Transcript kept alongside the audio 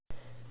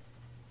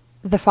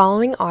The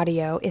following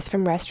audio is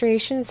from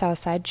Restoration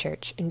Southside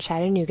Church in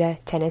Chattanooga,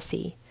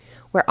 Tennessee,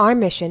 where our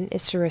mission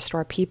is to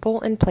restore people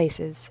and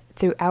places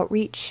through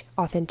outreach,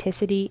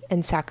 authenticity,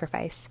 and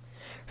sacrifice.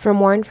 For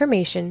more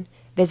information,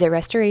 visit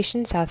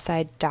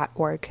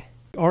restorationsouthside.org.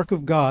 The ark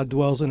of God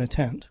dwells in a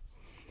tent.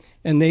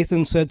 And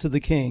Nathan said to the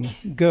king,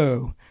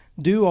 "Go,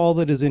 do all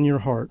that is in your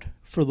heart,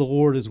 for the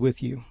Lord is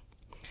with you."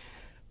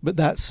 But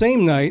that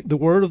same night the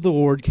word of the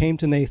Lord came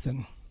to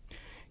Nathan.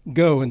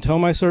 "Go and tell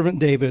my servant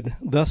David,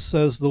 thus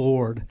says the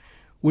Lord,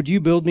 would you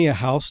build me a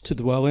house to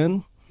dwell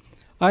in?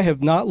 I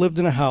have not lived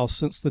in a house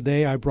since the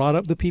day I brought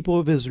up the people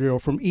of Israel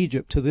from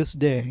Egypt to this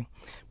day,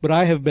 but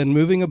I have been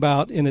moving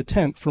about in a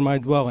tent for my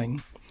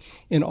dwelling.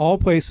 In all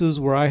places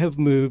where I have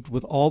moved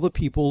with all the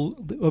people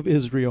of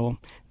Israel,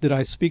 did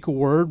I speak a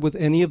word with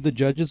any of the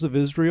judges of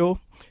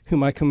Israel,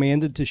 whom I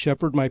commanded to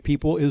shepherd my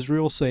people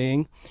Israel,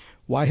 saying,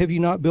 why have you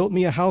not built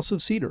me a house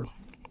of cedar?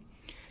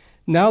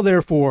 Now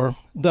therefore,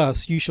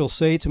 thus you shall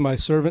say to my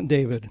servant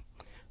David,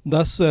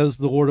 thus says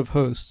the Lord of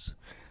hosts,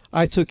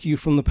 I took you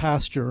from the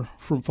pasture,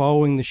 from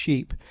following the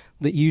sheep,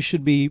 that you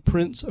should be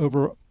prince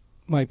over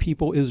my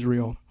people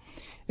Israel.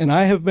 And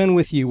I have been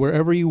with you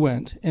wherever you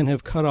went, and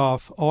have cut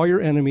off all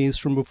your enemies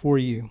from before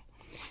you.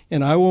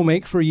 And I will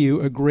make for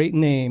you a great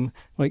name,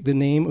 like the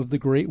name of the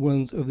great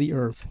ones of the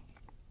earth.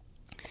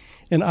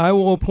 And I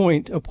will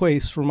appoint a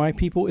place for my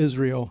people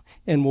Israel,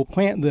 and will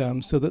plant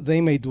them so that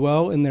they may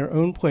dwell in their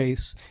own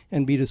place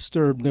and be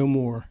disturbed no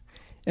more.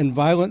 And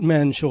violent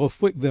men shall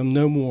afflict them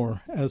no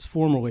more, as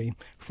formerly,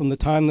 from the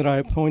time that I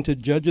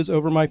appointed judges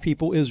over my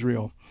people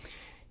Israel.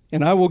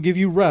 And I will give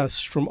you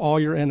rest from all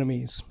your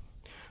enemies.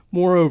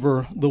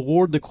 Moreover, the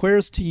Lord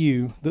declares to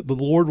you that the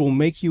Lord will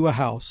make you a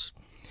house.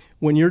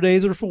 When your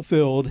days are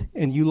fulfilled,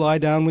 and you lie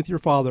down with your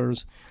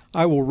fathers,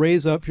 I will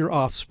raise up your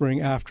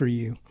offspring after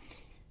you,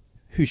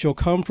 who shall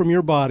come from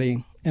your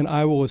body, and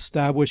I will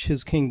establish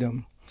his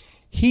kingdom.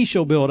 He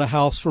shall build a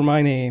house for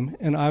my name,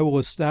 and I will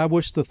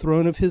establish the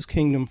throne of his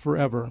kingdom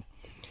forever.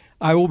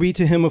 I will be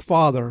to him a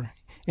father,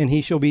 and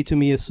he shall be to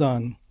me a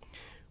son.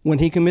 When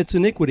he commits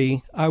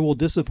iniquity, I will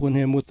discipline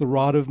him with the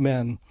rod of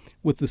men,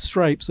 with the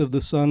stripes of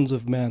the sons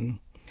of men.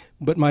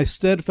 But my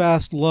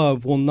steadfast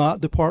love will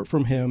not depart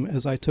from him,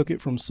 as I took it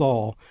from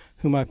Saul,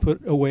 whom I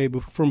put away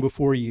from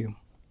before you.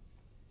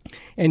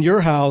 And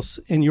your house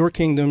and your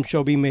kingdom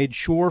shall be made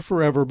sure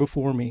forever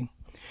before me.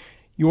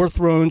 Your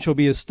throne shall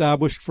be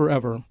established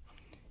forever.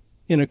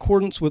 In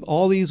accordance with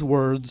all these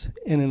words,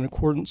 and in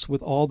accordance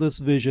with all this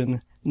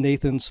vision,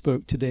 Nathan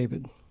spoke to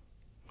David.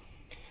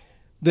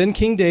 Then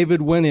King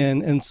David went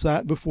in and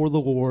sat before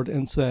the Lord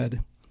and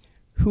said,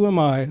 Who am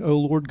I, O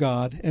Lord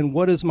God, and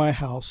what is my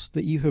house,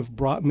 that you have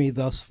brought me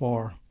thus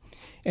far?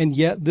 And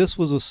yet this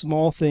was a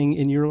small thing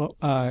in your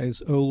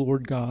eyes, O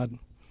Lord God.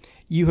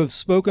 You have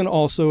spoken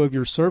also of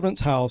your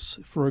servant's house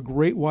for a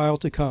great while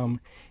to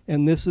come,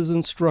 and this is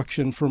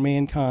instruction for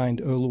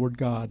mankind, O Lord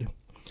God.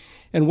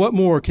 And what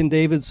more can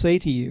David say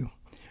to you?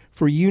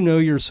 For you know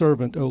your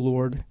servant, O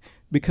Lord.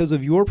 Because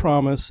of your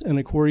promise and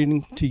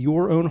according to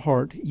your own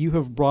heart, you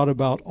have brought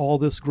about all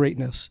this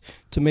greatness,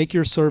 to make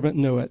your servant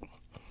know it.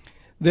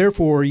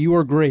 Therefore you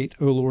are great,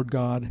 O Lord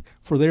God,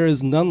 for there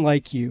is none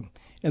like you,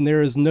 and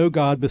there is no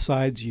God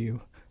besides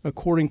you,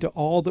 according to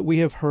all that we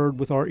have heard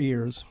with our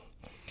ears.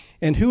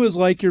 And who is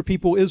like your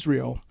people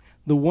Israel,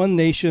 the one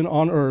nation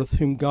on earth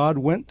whom God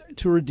went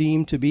to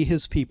redeem to be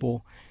his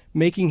people,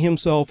 making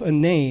himself a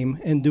name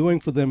and doing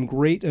for them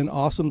great and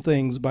awesome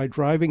things by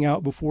driving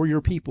out before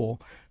your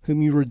people,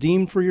 whom you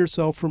redeemed for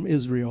yourself from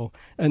Israel,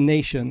 a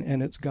nation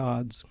and its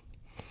gods.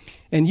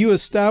 And you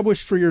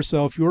established for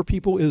yourself your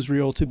people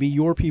Israel to be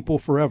your people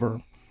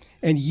forever.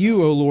 And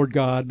you, O Lord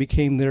God,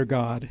 became their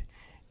God.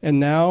 And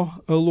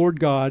now, O Lord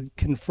God,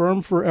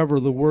 confirm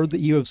forever the word that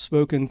you have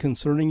spoken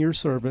concerning your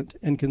servant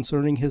and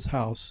concerning his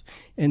house,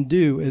 and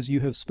do as you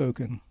have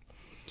spoken.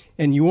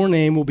 And your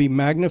name will be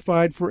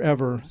magnified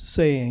forever,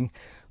 saying,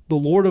 The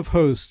Lord of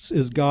hosts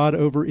is God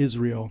over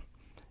Israel,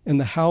 and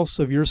the house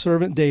of your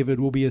servant David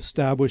will be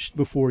established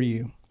before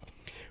you.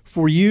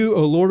 For you,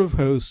 O Lord of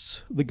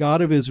hosts, the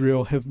God of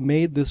Israel, have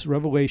made this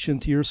revelation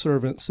to your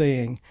servant,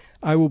 saying,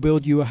 I will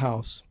build you a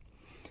house.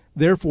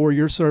 Therefore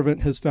your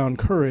servant has found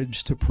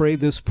courage to pray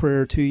this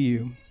prayer to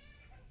you.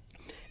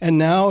 And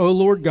now, O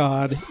Lord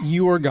God,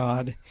 you are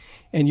God,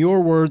 and your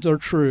words are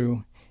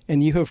true,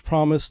 and you have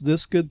promised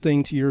this good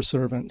thing to your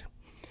servant.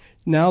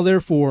 Now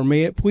therefore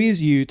may it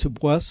please you to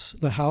bless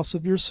the house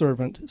of your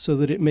servant, so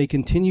that it may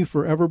continue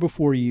forever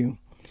before you.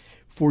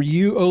 For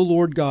you, O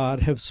Lord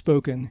God, have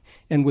spoken,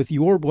 and with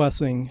your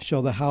blessing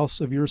shall the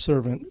house of your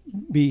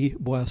servant be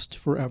blessed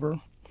forever.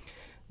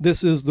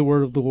 This is the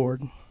word of the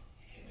Lord.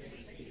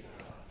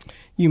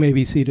 You may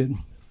be seated.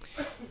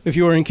 If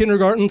you are in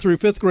kindergarten through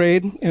 5th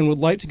grade and would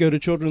like to go to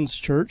Children's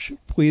Church,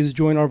 please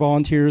join our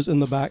volunteers in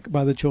the back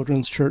by the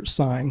Children's Church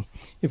sign.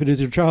 If it is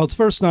your child's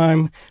first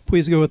time,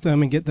 please go with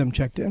them and get them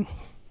checked in.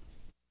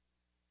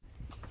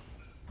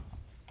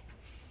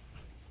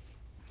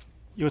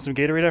 You want some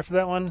Gatorade after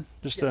that one?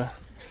 Yes.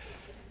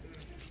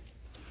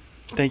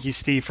 Thank you,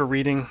 Steve, for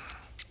reading.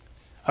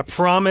 I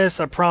promise.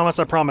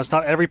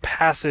 Not every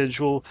passage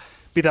will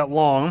be that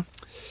long.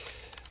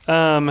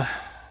 But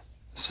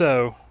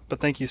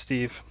thank you,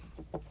 Steve.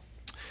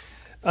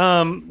 We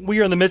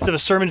are in the midst of a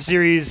sermon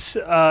series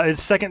in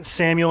 2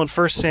 Samuel and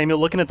 1 Samuel,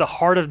 looking at the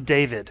heart of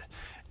David,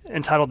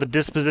 entitled The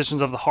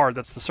Dispositions of the Heart.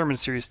 That's the sermon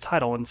series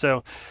title. And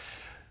so,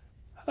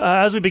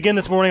 as we begin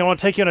this morning, I want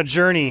to take you on a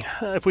journey.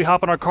 If we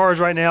hop in our cars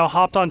right now,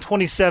 hopped on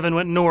 27,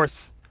 went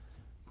north,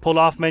 pulled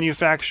off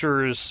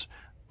Manufacturers,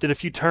 did a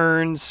few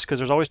turns, because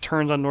there's always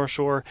turns on North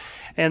Shore,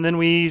 and then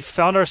we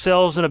found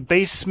ourselves in a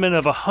basement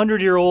of a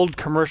 100-year-old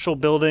commercial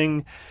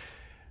building.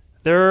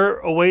 There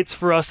awaits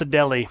for us a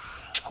deli,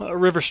 a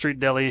River Street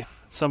Deli,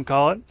 some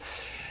call it.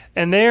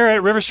 And there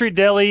at River Street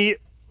Deli,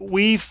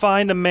 we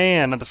find a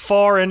man at the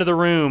far end of the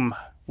room,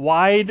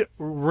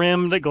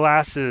 wide-rimmed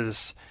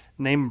glasses,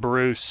 named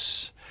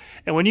Bruce.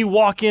 And when you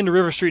walk into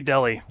River Street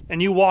Deli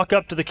and you walk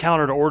up to the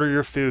counter to order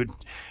your food,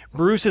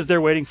 Bruce is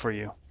there waiting for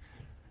you.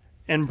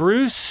 And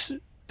Bruce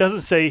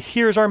doesn't say,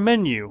 "Here's our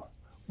menu.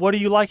 What are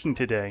you liking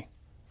today?"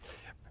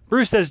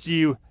 Bruce says to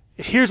you,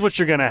 "Here's what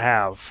you're going to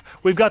have.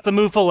 We've got the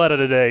muffaletta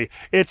today.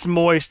 It's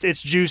moist,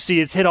 it's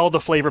juicy, it's hit all the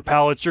flavor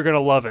palettes. You're going to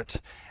love it."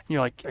 And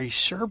you're like, "Are you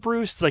sure,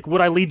 Bruce?" It's like,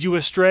 "Would I lead you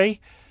astray?"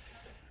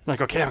 I'm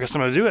like, "Okay, I guess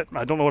I'm going to do it."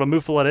 I don't know what a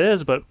muffaletta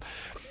is, but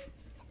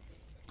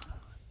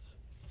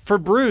for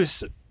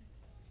Bruce,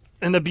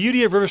 and the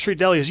beauty of River Street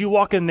Deli is you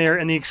walk in there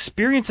and the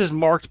experience is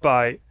marked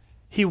by,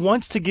 he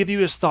wants to give you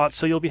his thoughts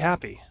so you'll be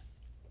happy.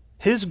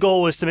 His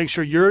goal is to make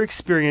sure your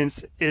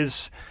experience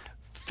is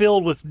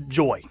filled with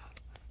joy.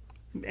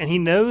 And he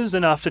knows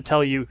enough to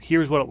tell you,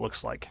 here's what it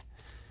looks like.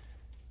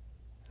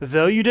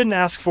 Though you didn't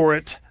ask for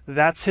it,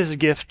 that's his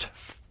gift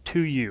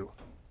to you.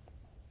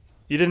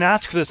 You didn't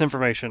ask for this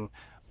information,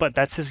 but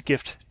that's his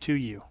gift to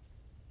you.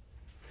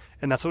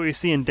 And that's what we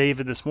see in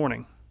David this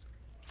morning.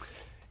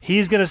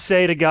 He's going to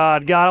say to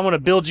God, "God, I want to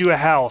build you a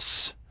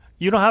house.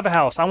 You don't have a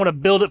house. I want to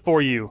build it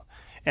for you."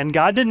 And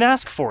God didn't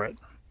ask for it,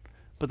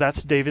 but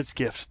that's David's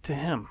gift to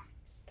him.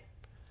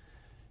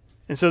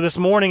 And so this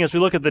morning, as we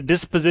look at the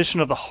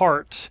disposition of the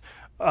heart,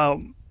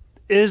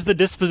 is the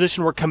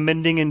disposition we're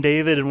commending in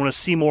David and want to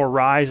see more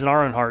rise in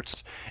our own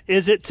hearts?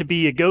 Is it to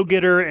be a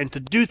go-getter and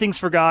to do things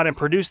for God and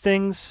produce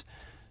things?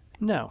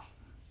 No.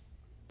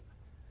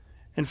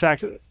 In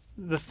fact,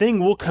 the thing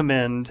we'll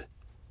commend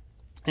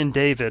in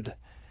David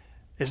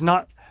is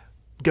not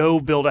go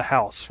build a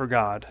house for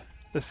God.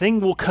 The thing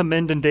we'll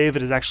commend in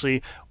David is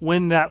actually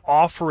when that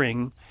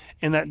offering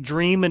and that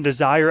dream and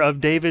desire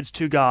of David's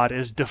to God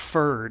is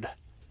deferred,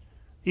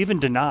 even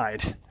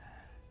denied,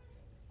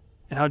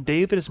 and how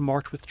David is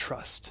marked with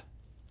trust.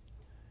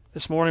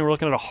 This morning we're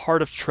looking at a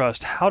heart of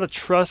trust, how to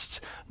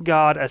trust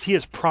God as he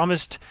has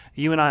promised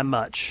you and I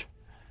much.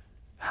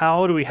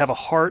 How do we have a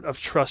heart of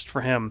trust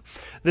for him?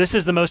 This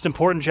is the most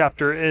important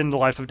chapter in the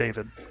life of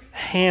David,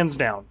 hands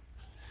down.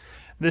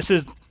 This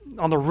is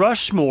on the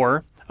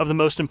Rushmore of the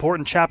most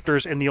important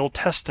chapters in the Old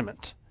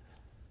Testament,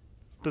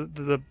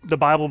 the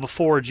Bible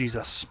before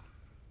Jesus.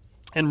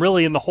 And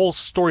really in the whole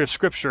story of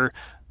Scripture,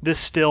 this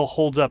still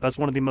holds up as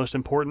one of the most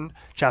important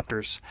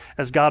chapters,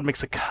 as God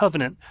makes a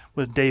covenant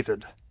with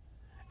David.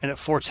 And it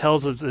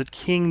foretells of the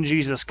King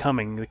Jesus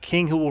coming, the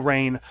king who will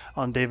reign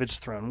on David's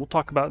throne. We'll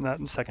talk about that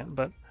in a second,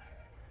 but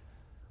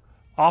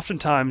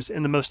oftentimes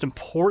in the most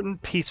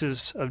important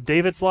pieces of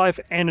David's life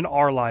and in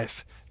our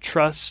life,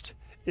 trust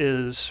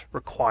is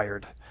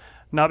required.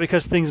 Not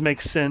because things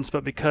make sense,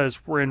 but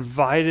because we're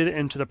invited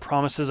into the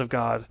promises of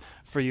God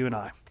for you and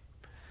I.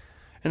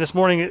 And this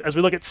morning, as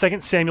we look at 2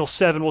 Samuel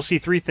 7, we'll see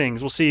three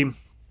things. We'll see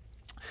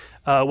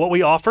what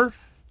we offer.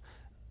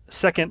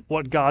 Second,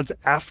 what God's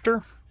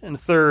after.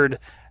 And third,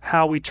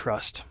 how we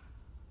trust.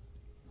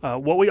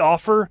 What we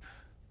offer,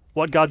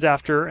 what God's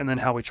after, and then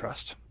how we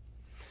trust.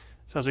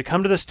 So as we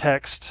come to this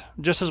text,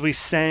 just as we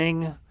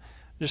sang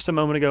just a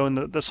moment ago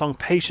in the song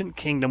Patient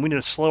Kingdom, we need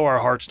to slow our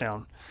hearts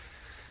down.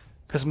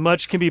 Because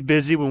much can be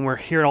busy when we're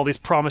hearing all these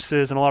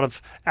promises and a lot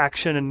of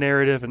action and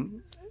narrative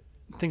and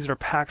things that are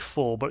packed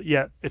full, but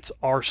yet it's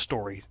our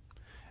story.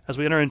 As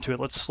we enter into it,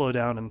 let's slow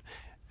down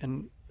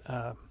and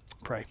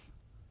pray.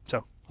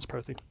 So let's pray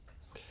with you.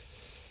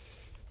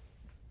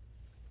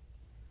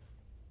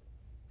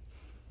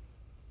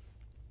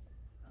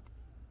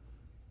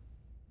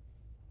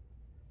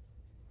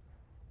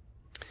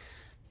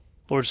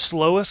 Lord,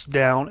 slow us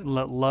down and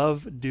let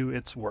love do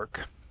its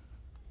work.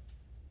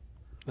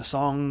 The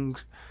song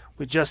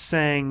we just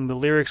sang, the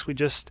lyrics we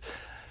just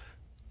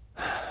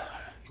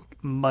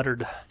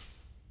muttered.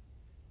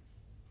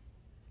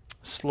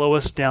 Slow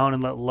us down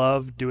and let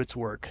love do its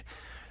work.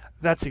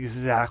 That's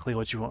exactly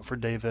what you want for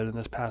David in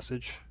this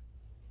passage.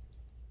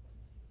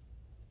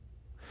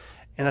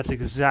 And that's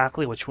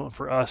exactly what you want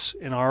for us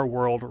in our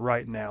world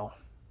right now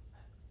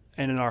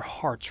and in our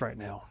hearts right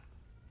now.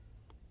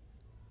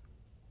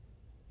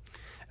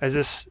 As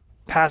this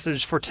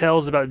passage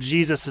foretells about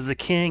Jesus as the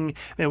King,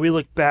 may we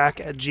look back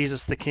at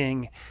Jesus the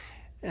King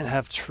and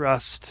have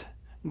trust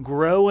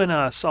grow in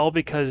us, all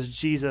because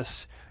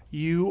Jesus,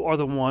 you are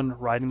the one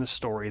writing the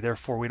story,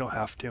 therefore we don't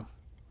have to.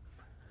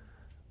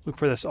 We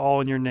pray this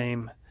all in your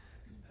name.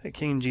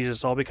 King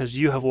Jesus, all because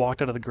you have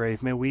walked out of the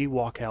grave. May we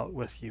walk out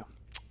with you.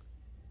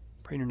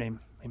 Pray in your name.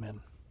 Amen.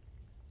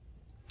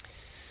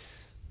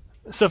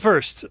 So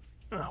first,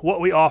 what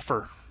we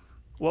offer.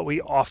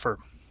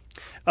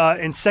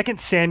 In 2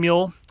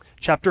 Samuel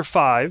chapter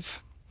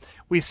 5,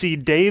 we see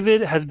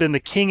David has been the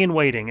king in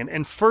waiting. And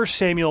in 1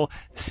 Samuel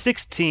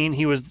 16,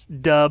 he was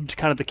dubbed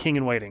kind of the king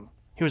in waiting.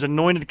 He was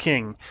anointed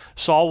king.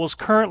 Saul was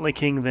currently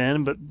king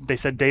then, but they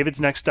said David's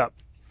next up.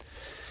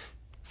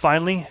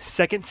 Finally,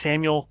 2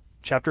 Samuel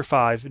chapter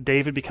 5,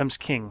 David becomes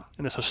king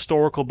in this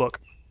historical book.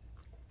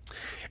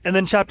 And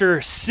then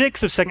chapter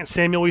 6 of 2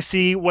 Samuel, we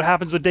see what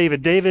happens with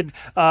David. David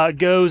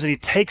goes and he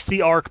takes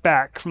the ark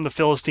back from the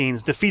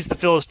Philistines, defeats the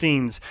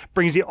Philistines,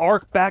 brings the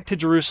ark back to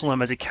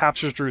Jerusalem as he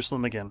captures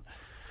Jerusalem again.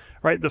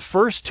 Right, the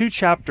first 2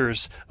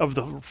 chapters of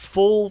the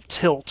full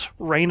tilt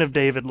reign of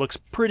David looks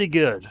pretty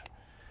good.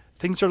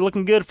 Things are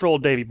looking good for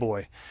old Davy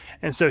boy.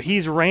 And so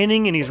he's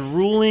reigning and he's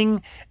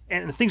ruling,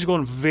 and things are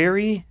going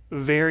very,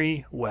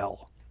 very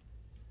well.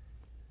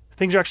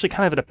 Things are actually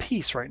kind of at a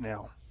peace right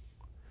now.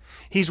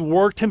 He's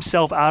worked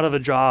himself out of a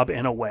job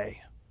in a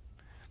way.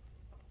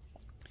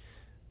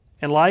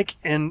 And like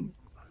in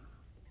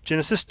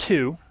Genesis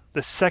 2,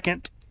 the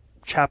second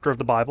chapter of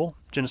the Bible,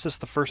 Genesis,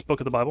 the first book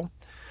of the Bible,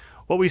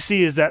 what we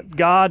see is that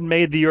God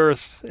made the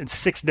earth in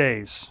 6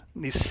 days.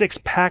 In these 6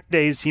 packed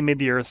days, he made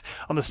the earth.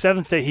 On the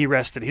 7th day, he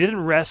rested. He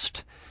didn't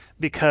rest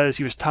because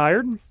he was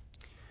tired.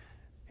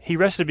 He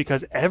rested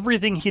because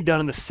everything he'd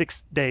done in the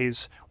 6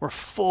 days were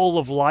full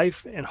of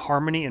life and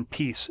harmony and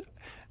peace.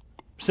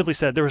 Simply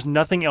said, there was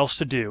nothing else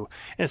to do.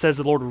 And it says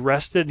the Lord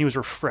rested and he was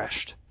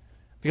refreshed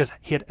because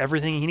he had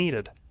everything he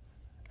needed.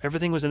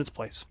 Everything was in its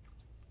place.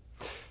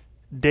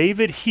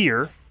 David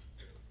here,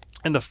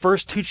 in the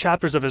first 2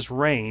 chapters of his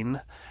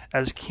reign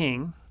as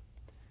king,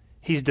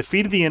 he's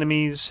defeated the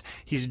enemies.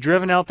 He's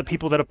driven out the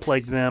people that have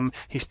plagued them.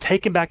 He's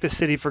taken back the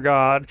city for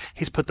God.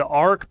 He's put the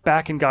ark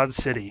back in God's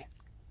city.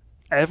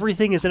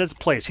 Everything is in its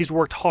place. He's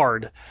worked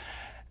hard,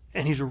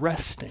 and he's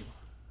resting.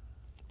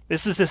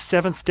 This is the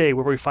 7th day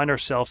where we find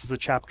ourselves as the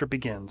chapter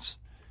begins.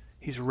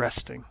 He's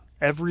resting.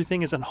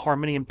 Everything is in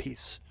harmony and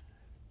peace.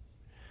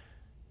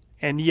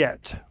 And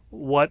yet,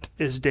 what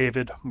is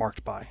David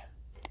marked by?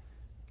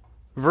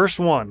 Verse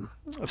 1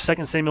 of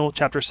 2 Samuel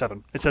chapter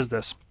 7, it says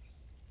this.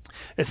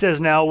 It says,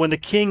 "Now when the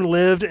king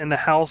lived in his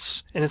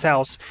house,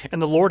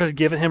 and the Lord had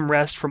given him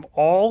rest from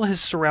all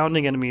his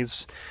surrounding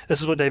enemies,"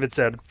 this is what David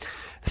said,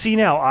 "See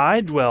now,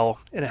 I dwell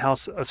in a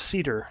house of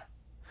cedar,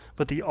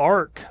 but the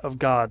ark of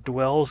God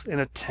dwells in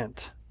a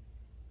tent."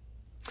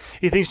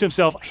 He thinks to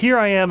himself, here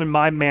I am in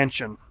my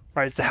mansion,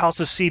 right? It's the house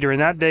of cedar. In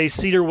that day,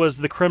 cedar was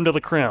the creme de la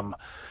creme.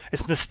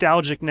 It's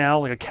nostalgic now,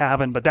 like a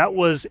cabin, but that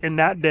was, in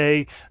that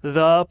day,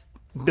 the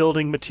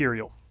building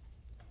material.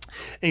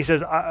 And he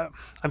says,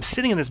 I'm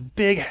sitting in this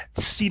big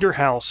cedar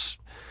house,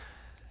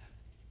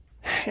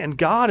 and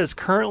God is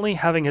currently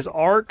having his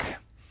ark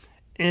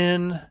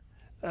in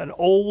an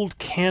old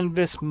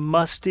canvas,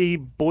 musty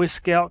Boy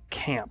Scout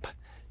camp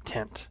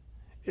tent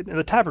in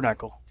the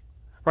tabernacle,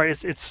 right?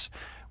 It's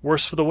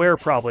worse for the wear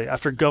probably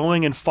after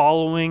going and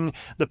following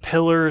the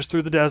pillars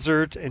through the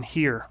desert and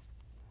here.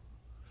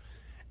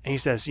 And he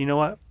says, you know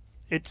what?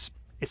 It's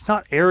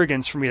not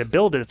arrogance for me to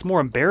build it. It's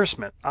more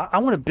embarrassment. I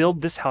want to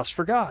build this house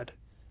for God.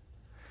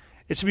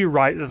 It should be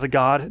right that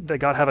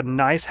God have a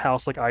nice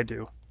house like I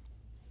do.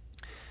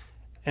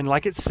 And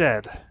like it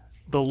said,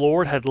 the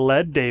Lord had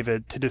led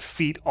David to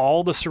defeat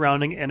all the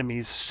surrounding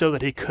enemies so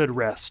that he could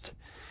rest.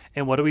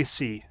 And what do we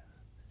see?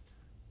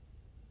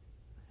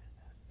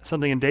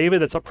 Something in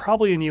David that's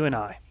probably in you and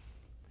I.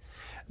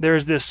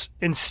 There's this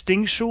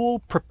instinctual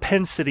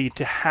propensity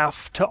to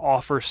have to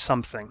offer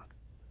something.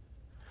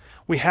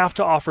 We have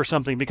to offer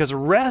something because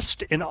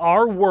rest in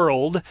our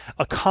world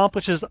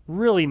accomplishes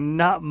really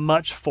not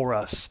much for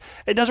us.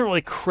 It doesn't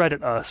really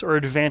credit us or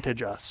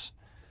advantage us.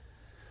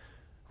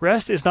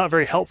 Rest is not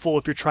very helpful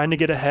if you're trying to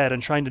get ahead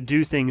and trying to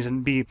do things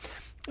and be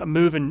a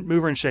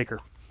mover and shaker.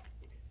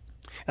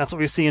 That's what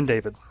we see in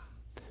David.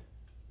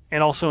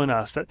 And also in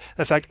us. That,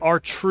 in fact, our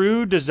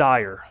true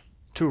desire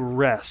to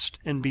rest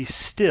and be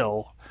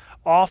still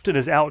often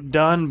is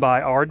outdone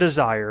by our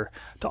desire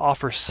to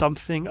offer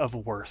something of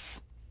worth.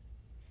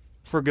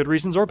 For good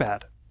reasons or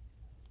bad.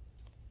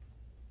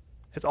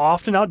 It's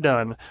often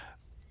outdone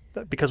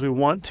because we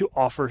want to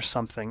offer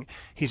something.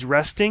 He's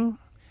resting.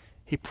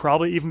 He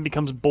probably even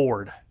becomes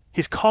bored.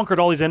 He's conquered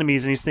all these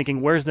enemies and he's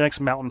thinking, where's the next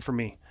mountain for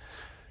me?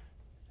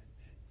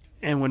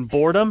 And when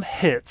boredom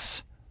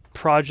hits,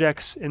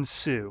 projects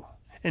ensue.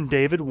 And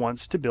David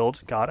wants to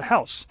build God a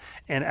house.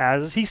 And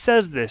as he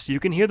says this, you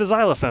can hear the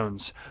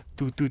xylophones.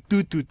 Toot, toot,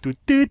 toot, toot,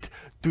 toot, toot,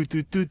 toot,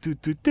 toot, toot,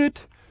 toot, toot,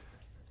 toot.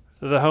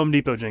 The Home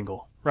Depot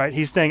jingle. Right?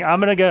 He's saying, I'm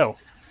going to go,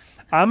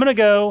 and I'm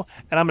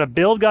going to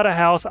build God a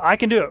house. I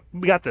can do it.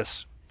 We got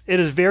this. It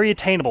is very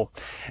attainable.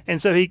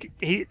 And so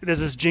he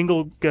as this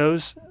jingle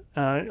goes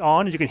on,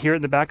 and you can hear it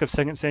in the back of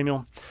 2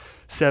 Samuel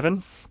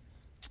 7.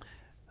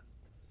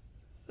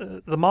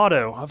 The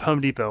motto of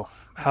Home Depot,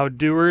 how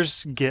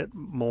doers get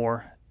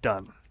more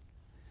done.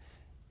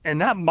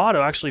 And that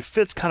motto actually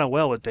fits kind of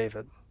well with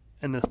David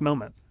in this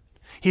moment.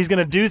 He's going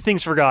to do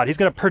things for God. He's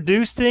going to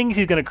produce things.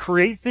 He's going to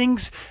create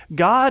things.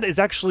 God is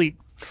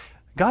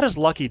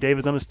lucky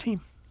David's on his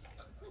team.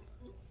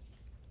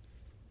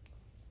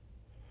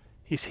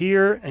 He's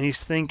here and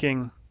he's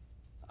thinking,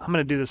 I'm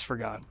going to do this for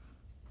God.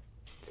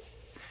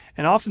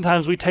 And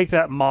oftentimes we take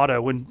that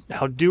motto,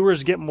 how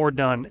doers get more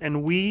done,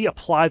 and we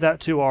apply that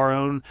to our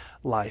own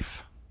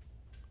life,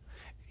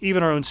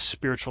 even our own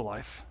spiritual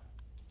life.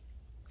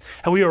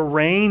 How we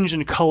arrange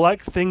and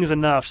collect things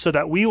enough so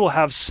that we will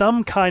have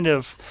some kind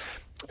of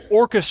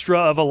orchestra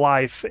of a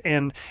life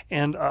and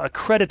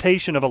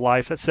accreditation of a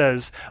life that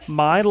says,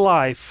 my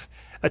life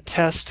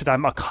attests to that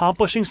I'm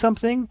accomplishing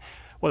something,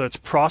 whether it's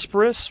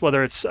prosperous,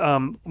 whether it's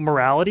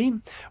morality,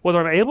 whether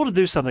I'm able to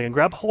do something and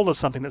grab hold of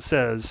something that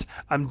says,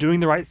 I'm doing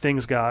the right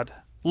things, God.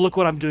 Look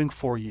what I'm doing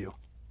for you.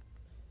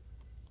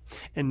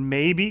 And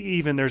maybe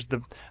even there's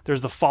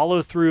the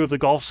follow through of the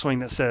golf swing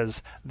that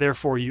says,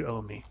 therefore you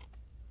owe me.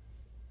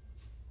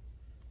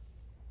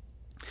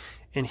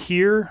 And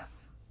here,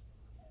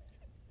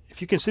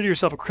 if you consider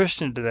yourself a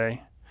Christian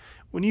today,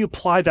 when you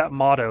apply that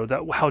motto,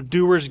 that how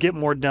doers get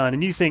more done,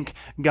 and you think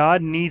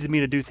God needs me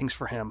to do things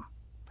for him,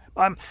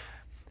 I'm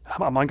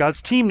on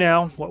God's team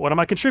now. What am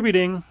I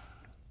contributing?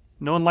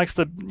 No one likes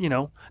the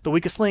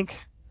weakest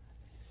link.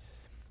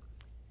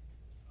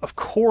 Of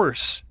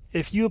course,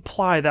 if you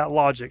apply that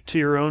logic to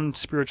your own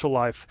spiritual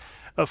life,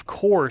 of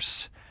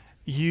course,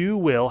 you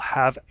will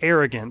have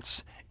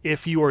arrogance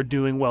if you are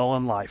doing well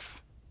in life.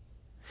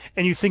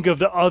 And you think of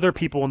the other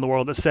people in the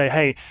world that say,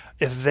 hey,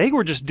 if they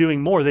were just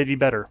doing more, they'd be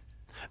better.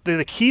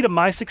 The key to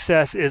my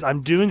success is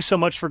I'm doing so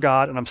much for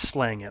God and I'm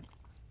slaying it.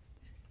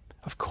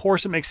 Of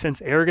course, it makes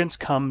sense. Arrogance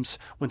comes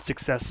when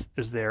success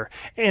is there.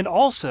 And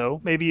also,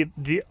 maybe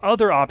the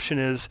other option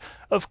is,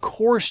 of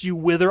course, you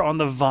wither on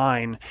the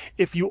vine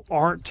if you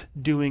aren't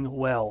doing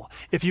well,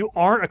 if you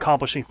aren't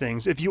accomplishing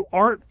things, if you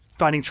aren't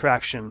finding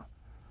traction,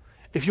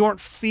 if you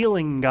aren't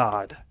feeling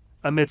God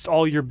amidst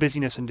all your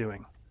busyness and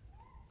doing.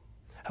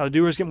 How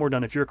doers get more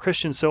done. If you're a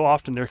Christian, so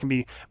often there can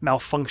be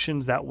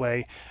malfunctions that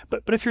way.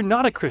 But if you're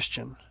not a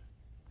Christian,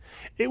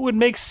 it would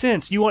make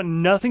sense. You want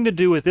nothing to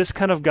do with this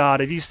kind of God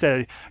if you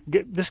say,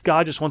 this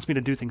God just wants me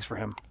to do things for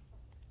him.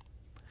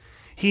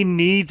 He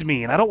needs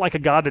me, and I don't like a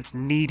God that's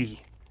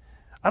needy.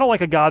 I don't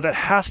like a God that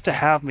has to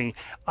have me.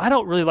 I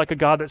don't really like a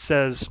God that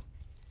says,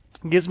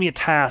 gives me a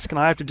task, and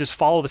I have to just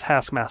follow the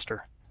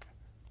taskmaster.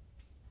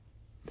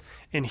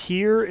 And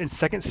here in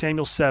 2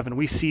 Samuel 7,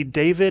 we see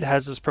David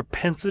has this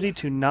propensity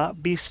to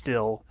not be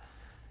still,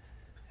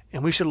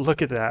 and we should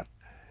look at that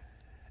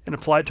and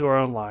apply it to our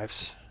own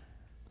lives.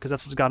 Because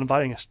that's what God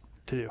inviting us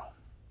to do.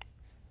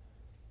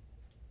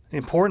 The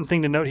important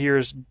thing to note here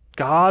is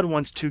God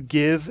wants to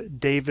give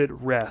David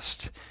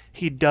rest.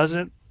 He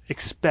doesn't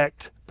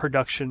expect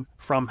production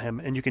from him.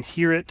 And you can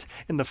hear it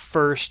in the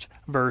first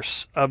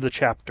verse of the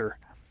chapter.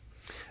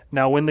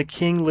 Now, when the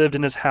king lived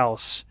in his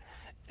house,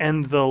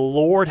 and the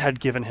Lord had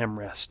given him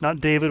rest, not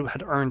David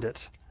had earned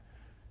it,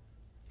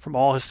 from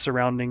all his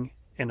surrounding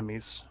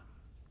enemies.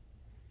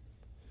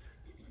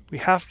 We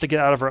have to get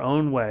out of our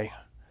own way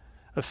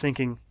of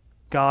thinking,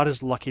 God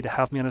is lucky to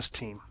have me on his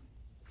team.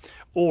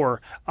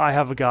 Or I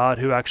have a God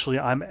who actually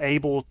I'm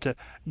able to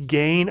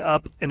gain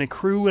up and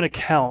accrue an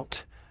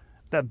account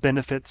that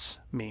benefits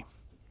me.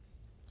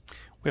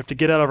 We have to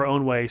get out of our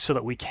own way so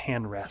that we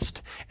can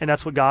rest. And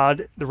that's what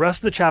God, the rest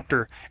of the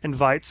chapter,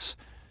 invites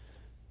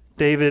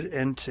David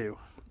into.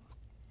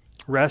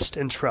 Rest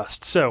and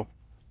trust. So,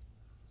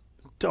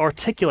 to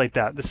articulate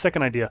that, the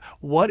second idea,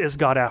 what is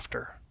God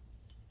after?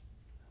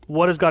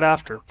 What is God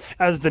after?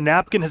 As the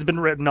napkin has been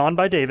written on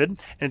by David, and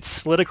it's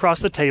slid across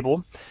the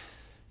table,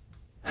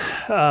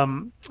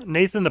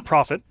 Nathan the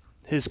prophet,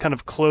 his kind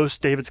of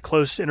David's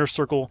close inner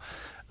circle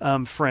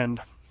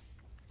friend,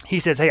 he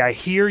says, hey, I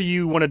hear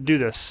you want to do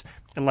this.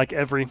 And like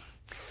every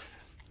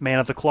man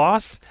of the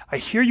cloth, I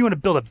hear you want to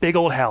build a big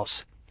old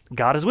house.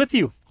 God is with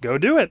you. Go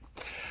do it.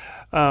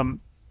 And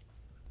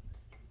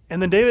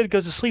then David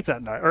goes to sleep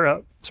that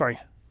night.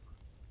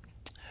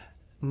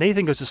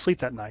 Nathan goes to sleep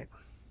that night.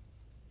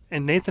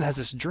 And Nathan has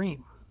this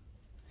dream.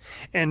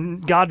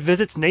 And God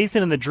visits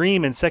Nathan in the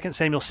dream in 2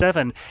 Samuel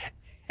 7.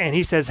 And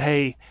he says,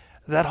 hey,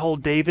 that whole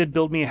David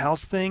build me a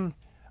house thing,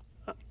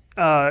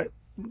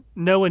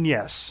 no and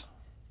yes.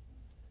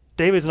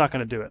 David's not going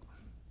to do it.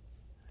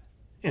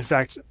 In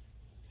fact,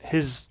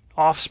 his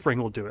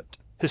offspring will do it.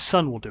 His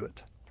son will do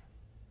it.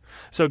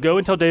 So go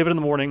and tell David in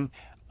the morning,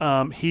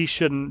 he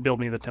shouldn't build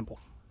me the temple.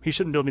 He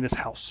shouldn't build me this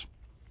house.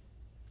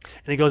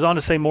 And he goes on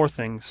to say more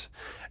things.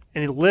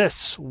 And he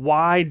lists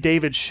why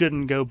David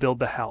shouldn't go build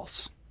the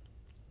house.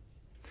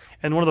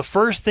 And one of the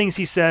first things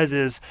he says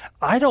is,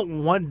 I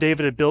don't want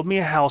David to build me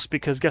a house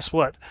because guess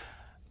what?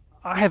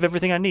 I have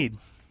everything I need.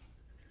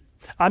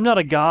 I'm not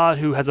a God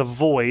who has a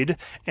void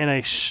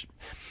and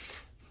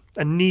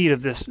a need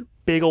of this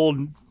big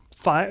old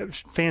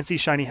fancy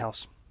shiny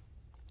house,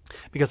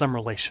 because I'm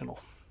relational.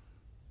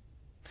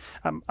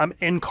 I'm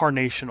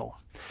incarnational.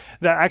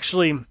 That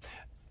actually,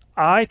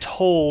 I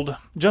told,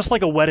 just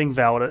like a wedding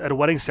vow at a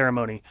wedding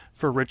ceremony,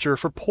 for richer,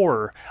 for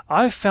poorer,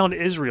 I found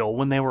Israel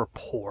when they were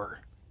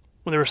poor.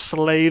 when they were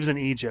slaves in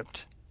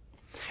Egypt.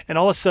 And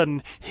all of a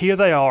sudden, here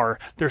they are.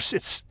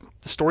 The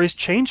story's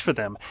changed for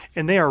them,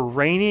 and they are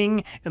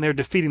reigning, and they're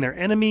defeating their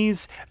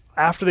enemies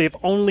after they've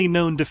only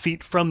known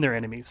defeat from their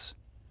enemies.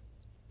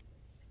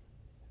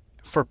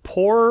 For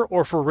poorer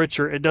or for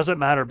richer, it doesn't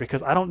matter,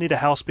 because I don't need a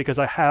house because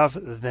I have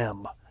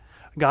them.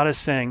 God is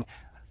saying,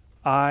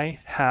 I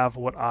have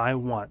what I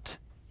want.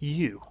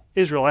 You.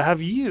 Israel, I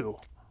have you.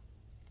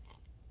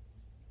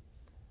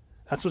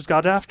 That's what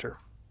God's after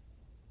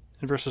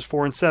in verses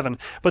 4 and 7.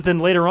 But then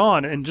later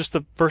on, in just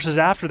the verses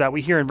after that,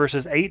 we hear in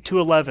verses 8 to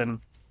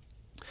 11,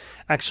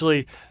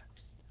 actually,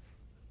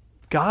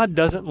 God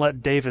doesn't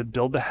let David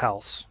build the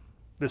house,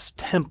 this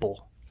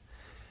temple,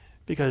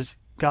 because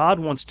God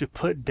wants to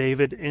put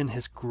David in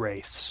his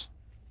grace.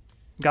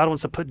 God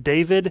wants to put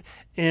David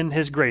in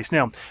his grace.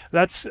 Now,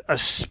 that's a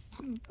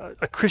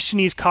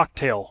Christianese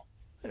cocktail.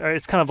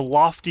 It's kind of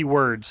lofty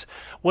words.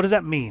 What does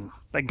that mean?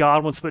 That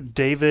God wants to put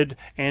David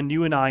and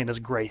you and I in his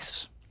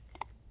grace.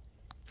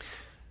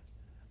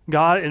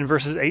 God, in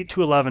verses 8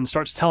 to 11,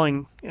 starts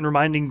telling and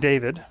reminding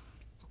David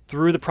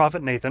through the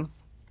prophet Nathan,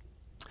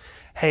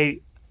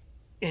 hey,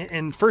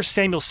 in 1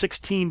 Samuel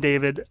 16,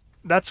 David,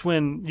 that's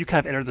when you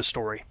kind of enter the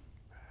story.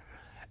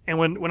 And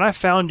when I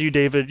found you,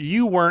 David,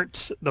 you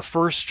weren't the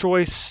first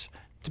choice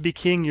to be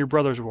king, your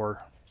brothers were.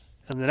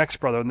 And the next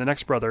brother, and the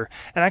next brother.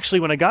 And actually,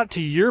 when I got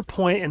to your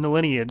point in the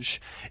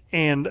lineage,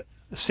 and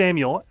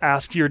Samuel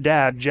asked your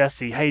dad,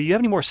 Jesse, hey, do you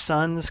have any more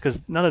sons?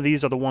 Because none of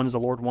these are the ones the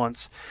Lord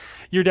wants.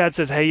 Your dad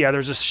says, hey, yeah,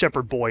 there's this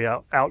shepherd boy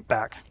out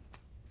back.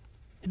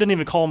 He didn't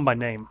even call him by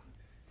name.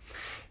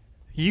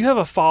 You have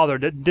a father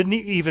that didn't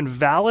even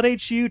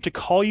validate you to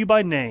call you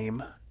by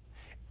name,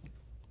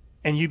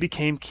 and you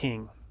became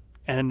king,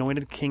 and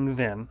anointed king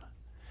then.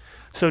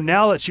 So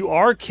now that you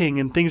are king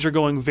and things are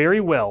going very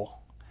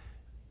well,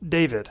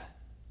 David,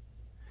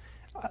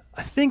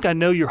 I think I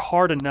know your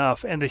heart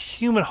enough and the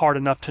human heart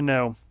enough to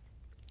know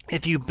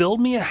if you build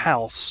me a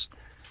house,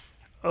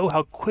 oh,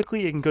 how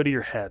quickly it can go to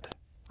your head,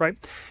 right?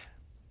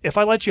 If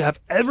I let you have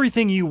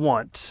everything you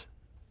want,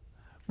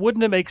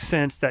 wouldn't it make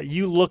sense that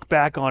you look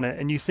back on it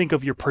and you think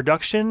of your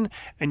production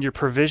and your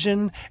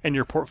provision and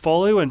your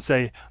portfolio and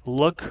say,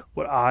 look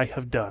what I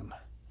have done?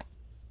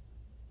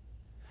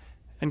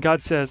 And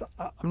God says,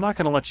 I'm not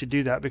going to let you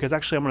do that, because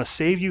actually I'm going to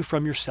save you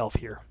from yourself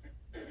here.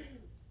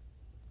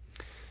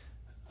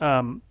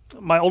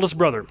 My oldest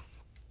brother,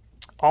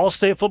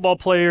 all-state football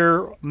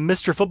player,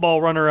 Mr.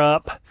 Football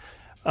runner-up,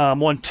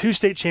 won 2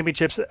 state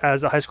championships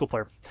as a high school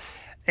player.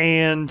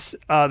 And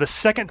the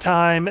second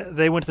time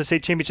they went to the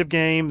state championship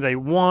game, they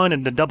won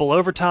in the double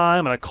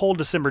overtime on a cold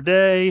December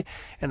day,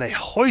 and they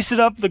hoisted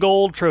up the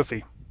gold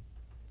trophy,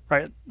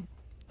 right, in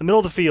the middle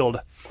of the field.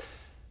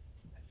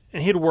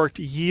 And he had worked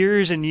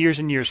years and years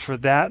and years for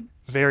that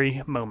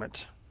very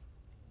moment.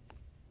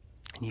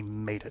 And he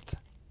made it.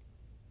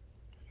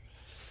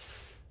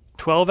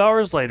 12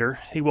 hours later,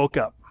 he woke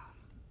up.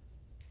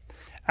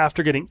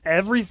 After getting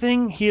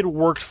everything he had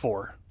worked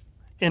for,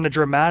 in a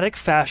dramatic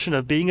fashion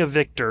of being a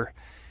victor,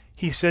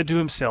 he said to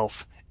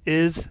himself,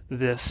 is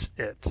this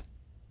it?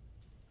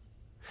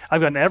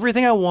 I've gotten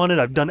everything I wanted.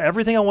 I've done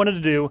everything I wanted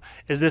to do.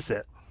 Is this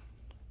it?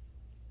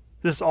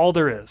 This is all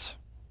there is.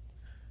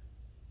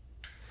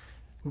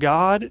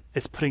 God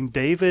is putting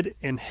David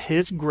in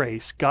his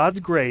grace, God's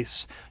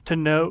grace, to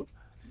know,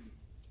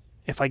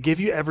 if I give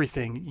you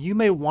everything, you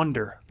may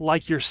wonder,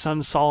 like your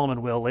son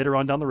Solomon will later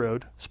on down the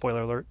road,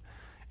 spoiler alert,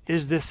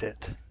 is this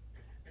it?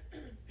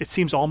 It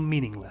seems all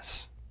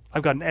meaningless.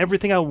 I've gotten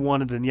everything I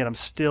wanted, and yet I'm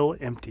still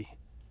empty.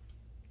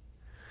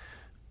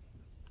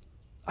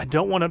 I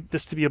don't want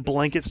this to be a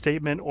blanket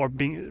statement or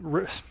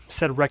being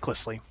said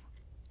recklessly.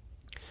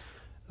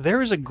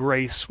 There is a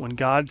grace when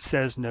God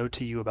says no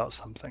to you about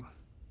something.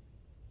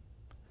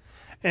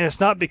 And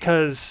it's not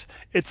because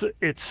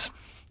it's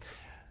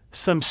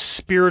some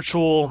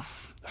spiritual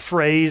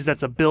phrase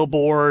that's a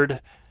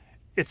billboard.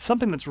 It's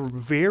something that's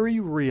very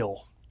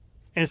real.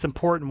 And it's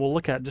important. We'll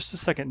look at just a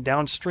second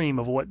downstream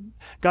of what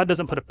God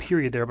doesn't put a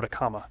period there, but a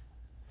comma.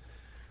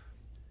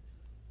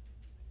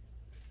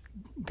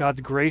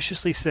 God's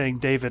graciously saying,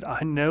 David,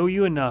 I know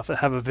you enough and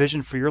have a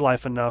vision for your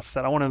life enough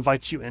that I want to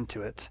invite you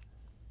into it,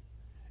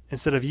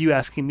 instead of you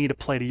asking me to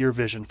play to your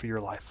vision for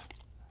your life,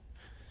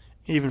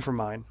 even for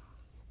mine.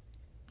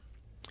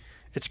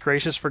 It's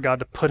gracious for God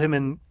to put him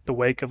in the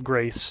wake of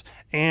grace,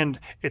 and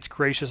it's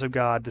gracious of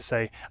God to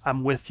say,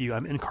 I'm with you,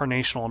 I'm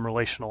incarnational, I'm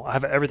relational, I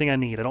have everything I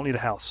need, I don't need a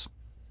house.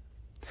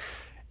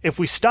 If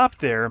we stop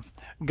there,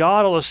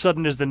 God all of a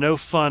sudden is the no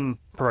fun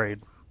parade.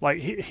 Like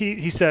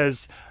he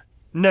says,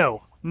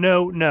 no,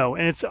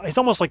 and it's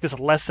almost like this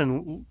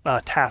lesson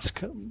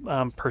task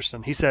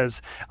person. He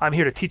says, I'm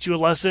here to teach you a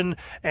lesson,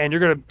 and you're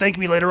going to thank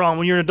me later on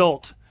when you're an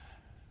adult.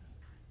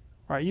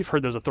 Right? You've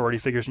heard those authority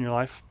figures in your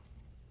life.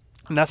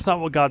 And that's not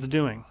what God's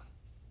doing.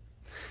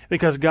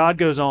 Because God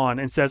goes on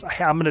and says,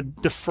 hey, I'm going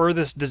to defer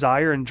this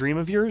desire and dream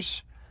of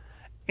yours,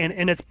 and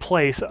in its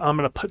place, I'm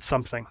going to put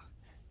something.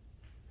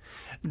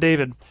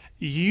 David,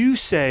 you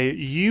say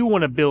you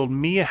want to build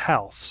me a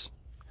house.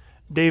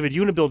 David,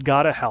 you want to build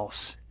God a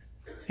house.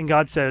 And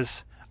God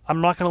says,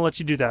 I'm not going to let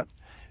you do that,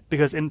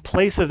 because in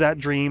place of that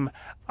dream,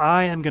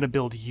 I am going to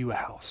build you a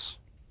house.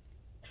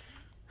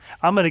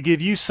 I'm going to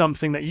give you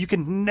something that you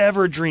can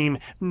never dream,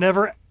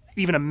 never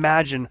even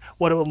imagine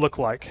what it would look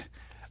like.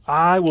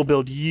 I will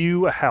build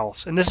you a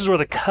house. And this is where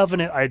the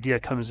covenant idea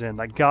comes in.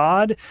 That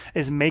God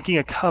is making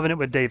a covenant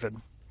with David.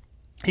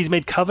 He's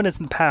made covenants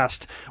in the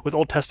past with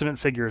Old Testament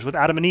figures, with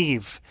Adam and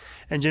Eve.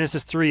 In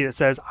Genesis 3, it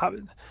says,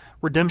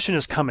 redemption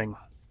is coming.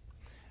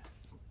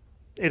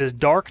 It is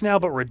dark now,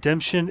 but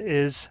redemption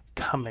is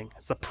coming.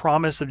 It's the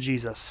promise of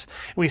Jesus.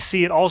 We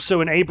see it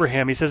also in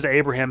Abraham. He says to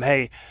Abraham,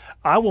 hey,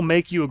 I will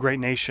make you a great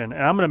nation,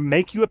 and I'm going to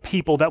make you a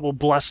people that will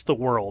bless the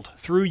world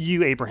through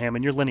you, Abraham,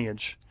 and your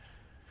lineage.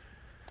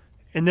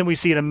 And then we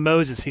see it in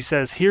Moses. He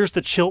says, here's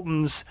the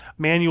Chilton's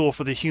manual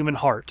for the human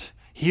heart.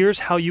 Here's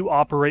how you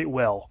operate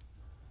well.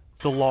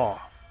 The law.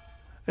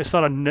 It's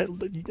not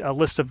a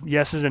list of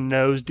yeses and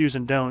nos, do's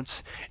and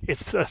don'ts.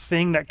 It's a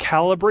thing that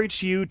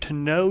calibrates you to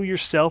know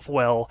yourself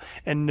well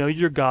and know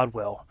your God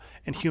well.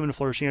 And human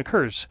flourishing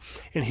occurs.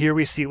 And here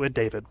we see it with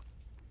David.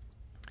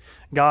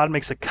 God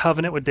makes a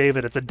covenant with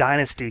David. It's a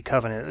dynasty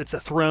covenant. It's a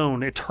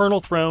throne, eternal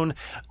throne,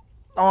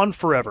 on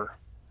forever.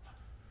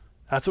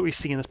 That's what we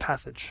see in this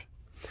passage.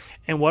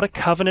 And what a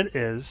covenant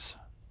is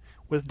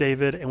with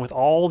David and with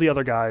all the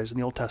other guys in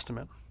the Old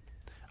Testament,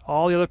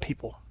 all the other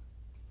people,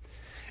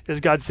 is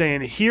God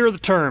saying, here are the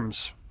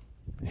terms.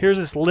 Here's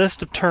this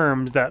list of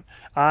terms that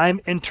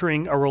I'm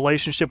entering a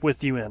relationship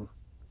with you in.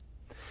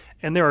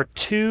 And there are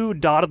 2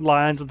 dotted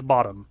lines at the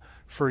bottom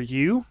for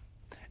you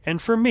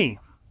and for me,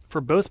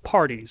 for both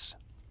parties.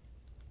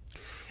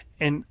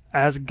 And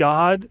as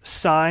God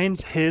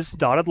signs his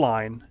dotted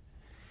line,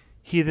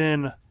 he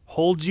then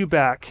holds you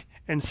back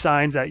and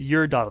signs at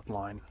your dotted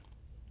line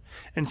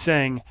and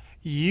saying,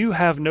 you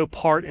have no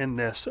part in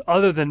this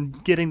other than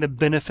getting the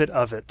benefit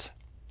of it.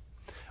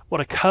 What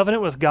a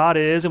covenant with God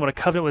is and what a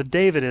covenant with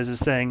David is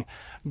saying,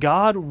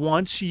 God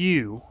wants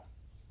you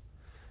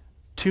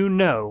to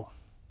know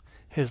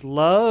his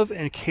love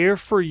and care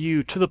for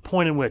you to the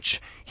point in which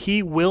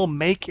he will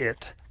make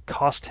it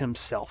cost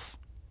himself.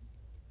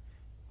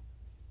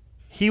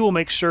 He will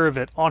make sure of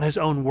it on his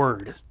own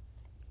word.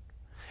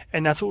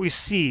 And that's what we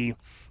see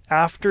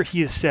after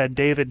he has said,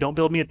 David, don't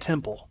build me a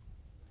temple.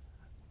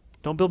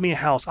 Don't build me a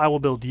house. I will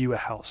build you a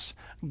house.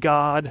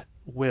 God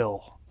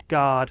will.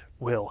 God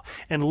will.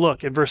 And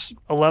look at verse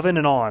 11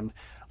 and on.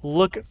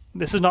 Look,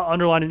 this is not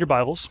underlined in your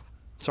Bibles.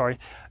 Sorry,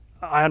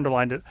 I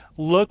underlined it.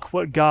 Look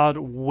what God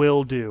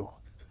will do.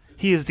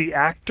 He is the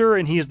actor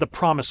and he is the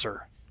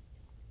promiser.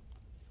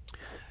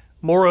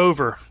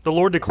 Moreover, the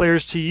Lord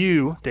declares to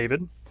you,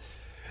 David,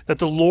 that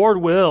the Lord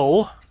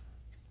will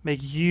make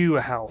you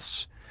a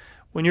house.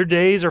 When your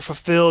days are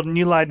fulfilled and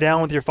you lie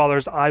down with your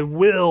fathers, I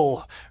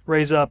will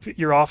raise up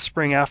your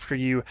offspring after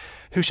you,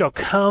 who shall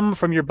come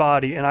from your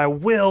body, and I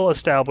will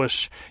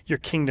establish your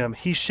kingdom.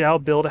 He shall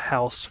build a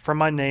house for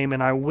my name,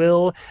 and I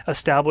will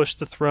establish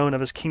the throne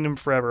of his kingdom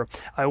forever.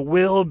 I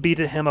will be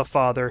to him a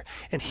father,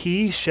 and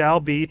he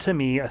shall be to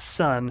me a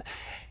son.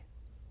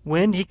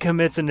 When he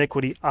commits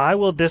iniquity, I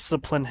will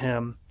discipline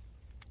him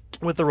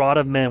with the rod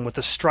of men, with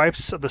the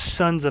stripes of the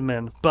sons of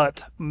men.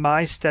 But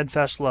my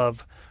steadfast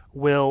love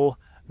will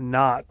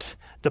not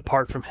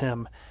depart from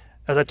him,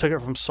 as I took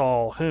it from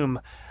Saul, whom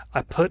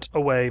I put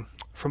away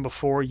from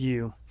before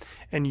you.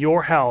 And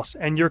your house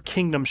and your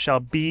kingdom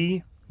shall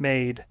be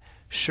made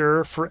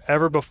sure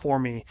forever before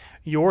me.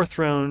 Your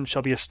throne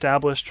shall be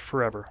established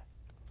forever.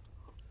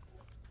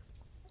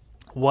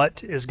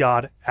 What is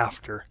God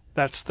after?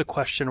 That's the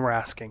question we're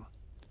asking.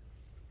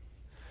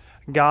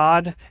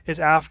 God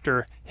is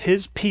after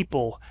his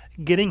people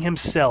getting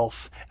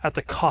himself at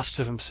the cost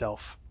of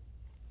himself.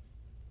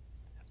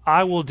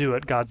 I will do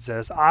it, God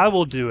says. I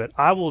will do it.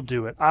 I will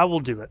do it. I will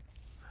do it.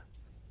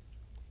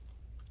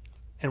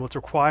 And what's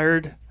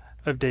required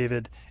of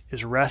David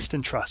is rest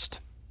and trust,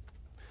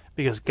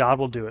 because God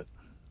will do it.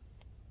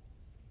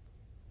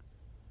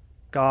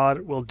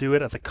 God will do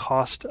it at the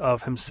cost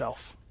of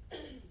himself.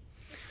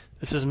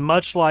 This is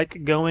much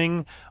like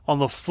going on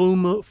the full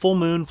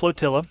moon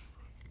flotilla.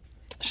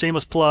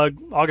 Shameless plug,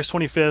 August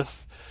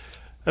 25th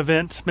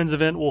event, men's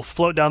event, will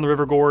float down the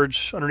river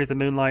gorge underneath the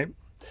moonlight.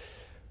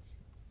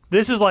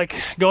 This is like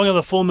going on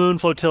the full moon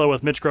flotilla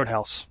with Mitch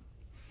Grothaus.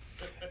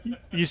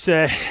 You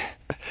say,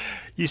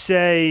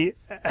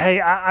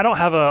 hey, I don't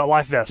have a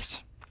life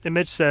vest. And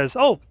Mitch says,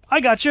 oh, I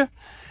got you.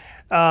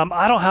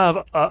 I don't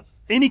have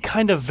any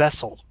kind of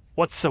vessel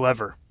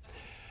whatsoever.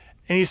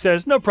 And he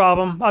says, no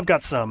problem, I've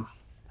got some.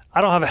 I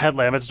don't have a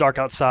headlamp, it's dark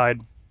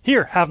outside.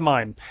 Here, have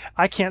mine.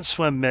 I can't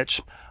swim,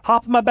 Mitch.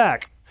 Hop on my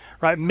back.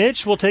 Right?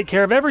 Mitch will take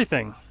care of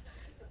everything.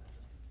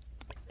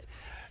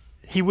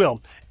 He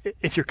will.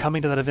 If you're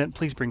coming to that event,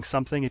 please bring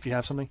something if you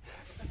have something.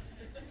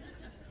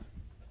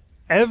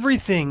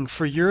 Everything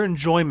for your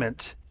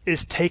enjoyment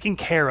is taken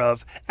care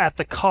of at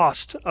the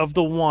cost of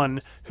the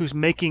one who's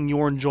making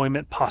your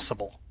enjoyment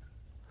possible.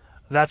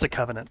 That's a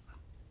covenant.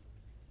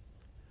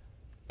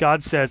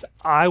 God says,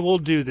 I will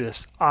do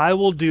this, I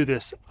will do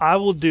this, I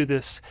will do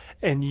this,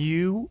 and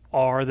you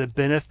are the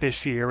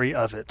beneficiary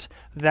of it.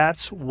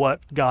 That's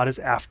what God is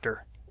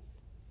after.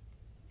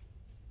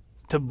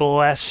 To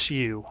bless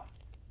you.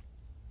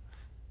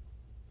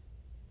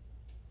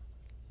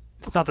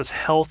 It's not this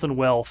health and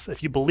wealth.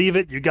 If you believe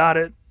it, you got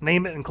it,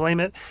 name it and claim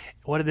it.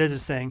 What it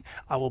is saying,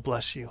 I will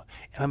bless you,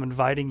 and I'm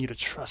inviting you to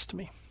trust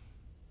me.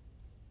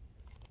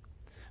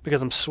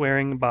 Because I'm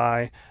swearing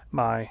by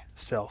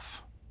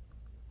myself.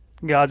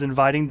 God's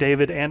inviting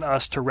David and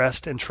us to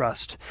rest and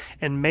trust.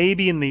 And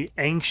maybe in the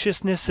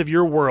anxiousness of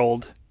your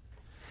world,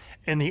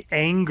 and the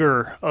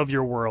anger of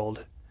your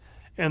world,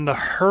 and the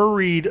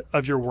hurried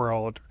of your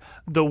world,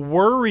 the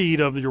worried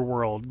of your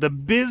world, the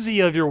busy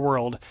of your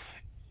world,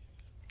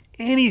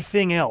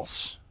 anything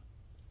else,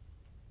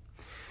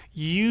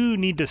 you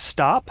need to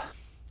stop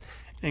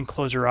and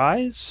close your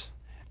eyes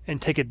and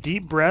take a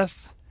deep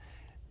breath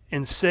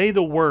and say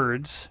the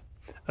words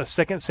of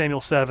 2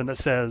 Samuel 7 that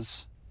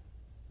says,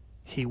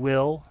 He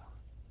will,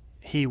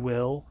 He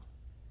will,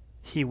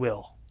 He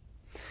will.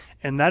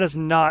 And that is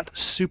not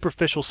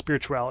superficial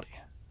spirituality.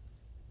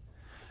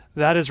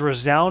 That is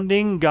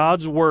resounding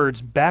God's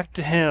words back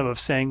to Him of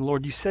saying,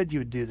 Lord, you said you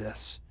would do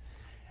this.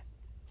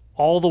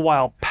 All the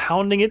while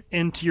pounding it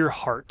into your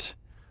heart.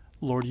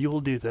 Lord, you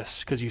will do this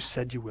because you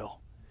said you will.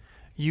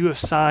 You have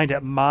signed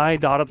at my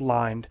dotted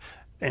line,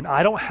 and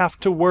I don't have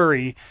to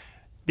worry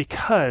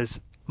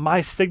because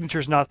my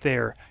signature's not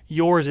there.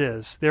 Yours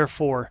is.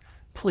 Therefore,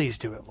 please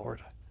do it,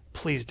 Lord.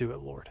 Please do it,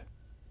 Lord.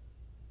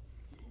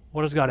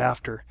 What is God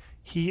after?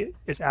 He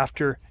is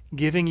after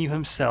giving you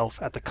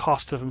Himself at the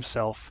cost of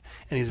Himself,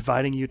 and He's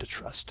inviting you to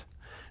trust.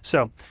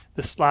 So,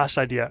 this last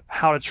idea,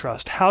 how to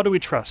trust. How do we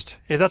trust?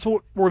 If that's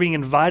what we're being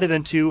invited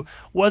into,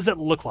 what does it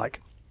look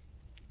like?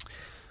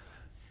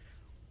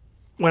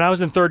 When I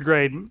was in third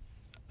grade,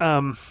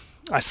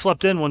 I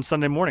slept in one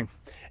Sunday morning,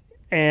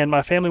 and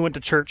my family went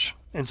to church,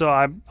 and so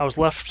I was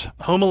left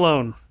home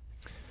alone.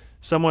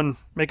 Someone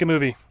make a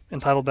movie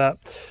entitled that.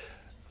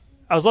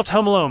 I was left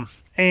home alone,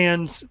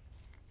 and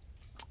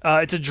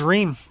it's a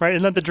dream, right?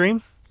 Isn't that the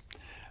dream?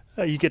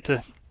 You get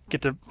to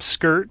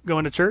skirt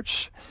going to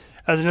church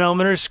as an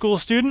elementary school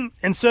student.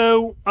 And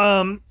so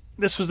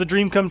this was the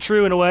dream come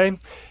true in a way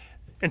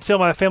until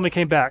my family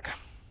came back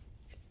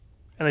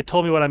and they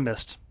told me what I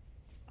missed.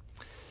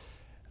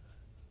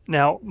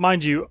 Now,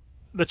 mind you,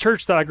 the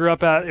church that I grew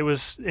up at, it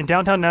was in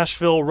downtown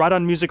Nashville, right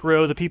on Music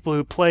Row. The people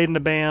who played in the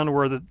band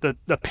were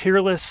the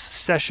peerless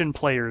session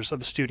players of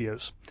the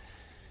studios.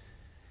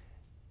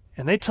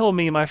 And they told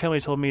me, my family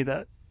told me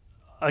that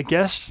a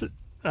guest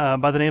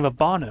by the name of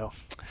Bono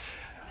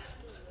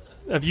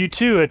of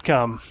U2 had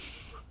come.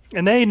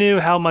 And they knew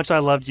how much I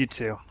loved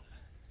U2.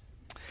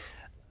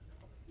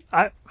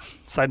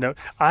 Side note,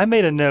 I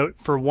made a note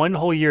for one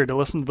whole year to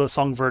listen to the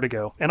song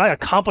Vertigo, and I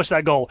accomplished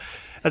that goal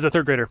as a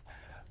third grader.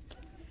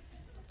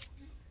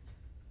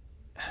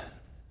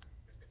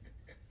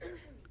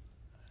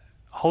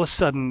 All of a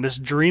sudden, this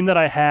dream that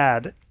I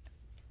had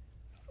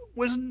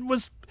was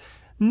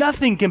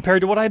nothing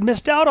compared to what I had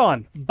missed out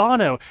on.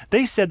 Bono,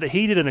 they said that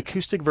he did an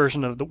acoustic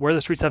version of Where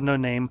the Streets Have No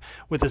Name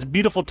with this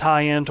beautiful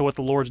tie-in to what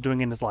the Lord's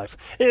doing in his life.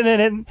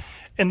 And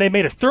they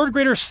made a third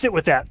grader sit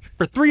with that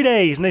for 3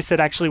 days, and they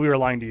said, actually, we were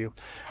lying to you.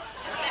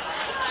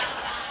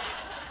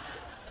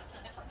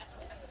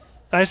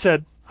 And I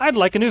said, I'd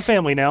like a new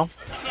family now.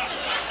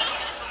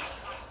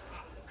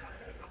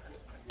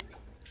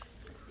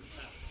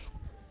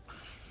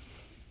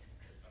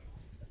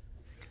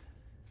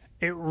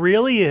 It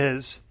really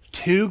is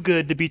too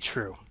good to be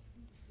true.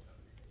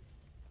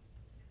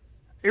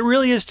 It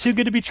really is too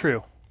good to be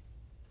true.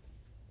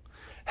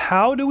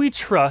 How do we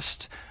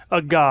trust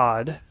a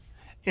God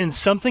in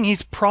something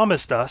He's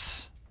promised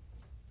us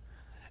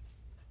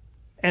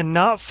and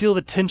not feel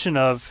the tension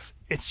of,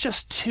 it's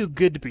just too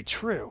good to be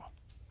true?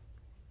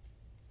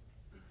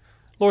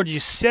 Lord,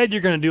 you said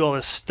you're going to do all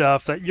this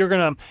stuff, that you're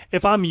going to,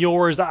 if I'm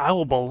yours, I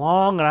will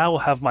belong and I will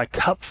have my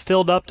cup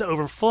filled up to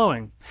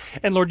overflowing.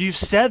 And Lord, you've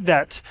said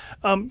that,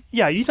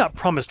 you've not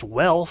promised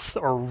wealth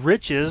or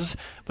riches,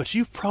 but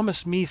you've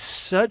promised me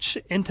such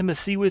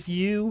intimacy with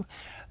you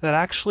that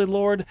actually,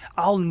 Lord,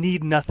 I'll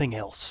need nothing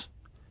else.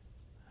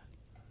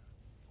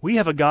 We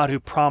have a God who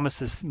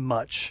promises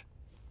much.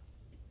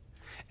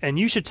 And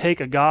you should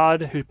take a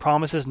God who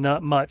promises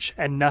not much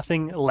and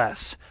nothing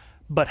less.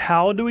 But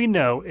how do we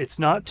know it's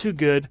not too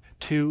good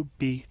to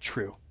be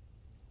true?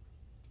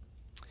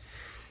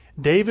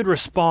 David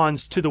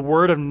responds to the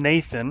word of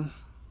Nathan,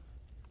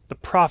 the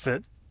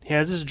prophet. He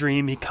has his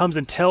dream. He comes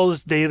and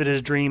tells David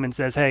his dream and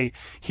says, hey,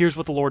 here's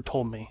what the Lord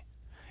told me.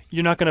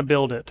 You're not going to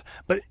build it,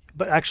 but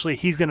actually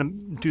He's going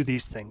to do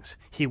these things.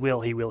 He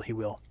will, He will, He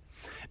will.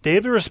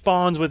 David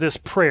responds with this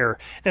prayer.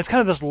 And it's kind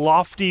of this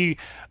lofty,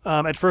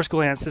 at first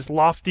glance, this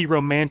lofty,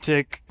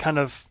 romantic, kind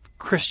of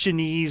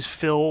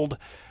Christianese-filled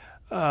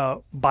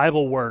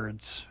Bible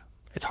words.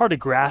 It's hard to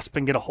grasp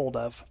and get a hold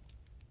of.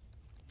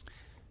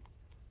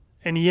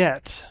 And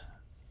yet,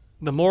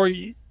 the more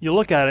you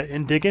look at it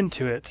and dig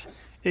into it,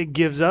 it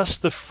gives us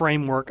the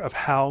framework of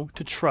how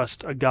to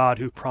trust a God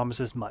who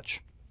promises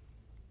much.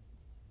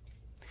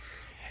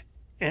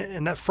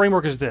 And that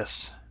framework is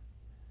this.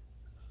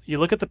 You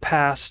look at the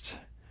past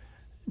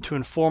to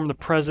inform the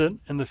present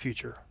and the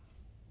future.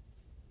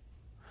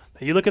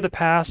 You look at the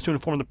past to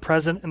inform the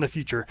present and the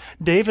future.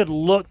 David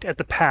looked at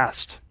the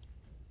past.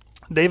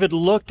 David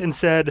looked and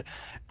said,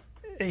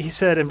 he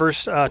said in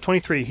verse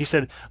 23, he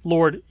said,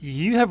 Lord,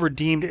 you have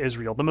redeemed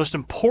Israel. The most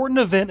important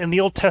event in the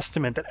Old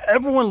Testament that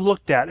everyone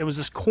looked at. It was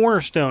this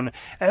cornerstone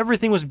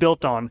everything was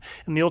built on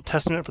in the Old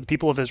Testament for the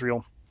people of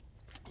Israel.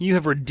 You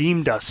have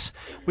redeemed us.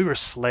 We were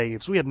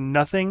slaves. We had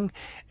nothing,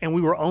 and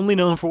we were only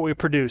known for what we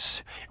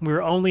produce. And we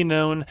were only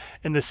known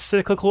in the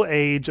cyclical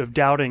age of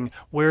doubting,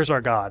 where's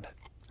our God?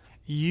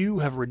 You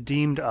have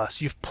redeemed us.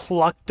 You've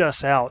plucked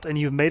us out, and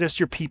you've made us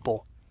your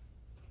people.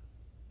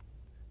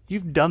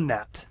 You've done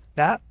that.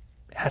 That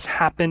has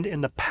happened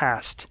in the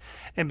past.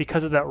 And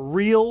because of that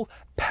real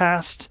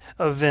past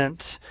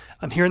event,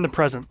 I'm here in the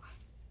present.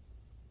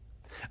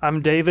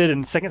 I'm David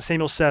in 2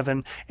 Samuel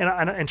 7,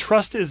 and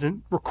trust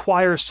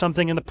requires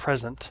something in the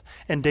present.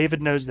 And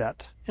David knows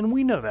that. And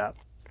we know that.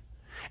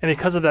 And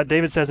because of that,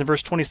 David says in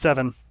verse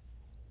 27,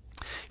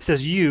 he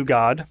says, you,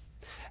 God,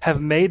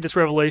 have made this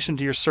revelation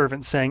to your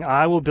servant, saying,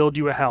 I will build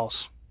you a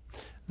house.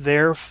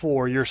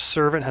 Therefore, your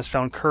servant has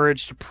found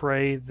courage to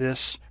pray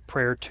this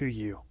prayer to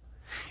you.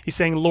 He's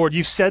saying, Lord,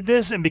 you said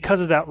this, and because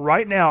of that,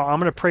 right now, I'm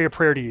going to pray a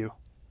prayer to you.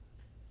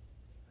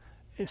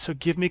 So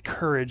give me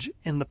courage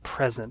in the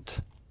present.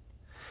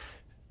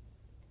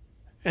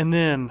 And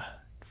then,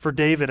 for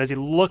David, as he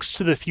looks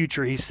to the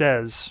future, he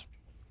says,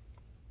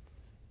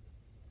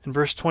 in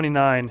verse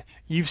 29,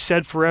 you've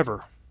said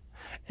forever.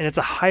 And it's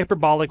a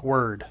hyperbolic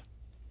word.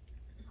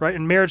 Right?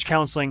 In marriage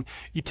counseling,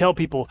 you tell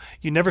people,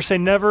 you never say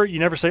never, you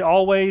never say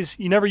always,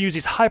 you never use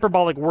these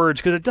hyperbolic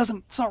words because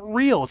it's not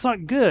real, it's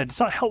not good, it's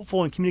not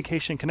helpful in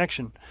communication and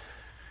connection.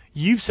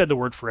 You've said the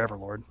word forever,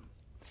 Lord.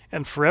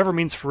 And forever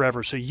means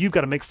forever, so you've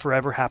got to make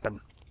forever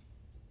happen.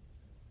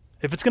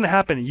 If it's going to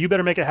happen, you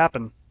better make it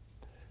happen.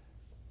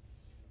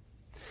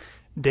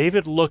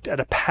 David looked at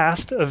a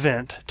past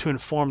event to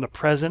inform the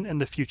present and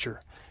the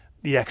future,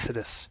 the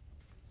Exodus.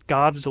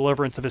 God's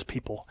deliverance of his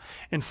people.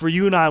 And for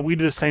you and I, we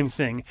do the same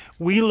thing.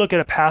 We look at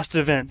a past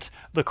event,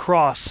 the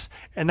cross,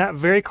 and that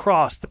very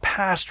cross, the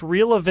past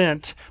real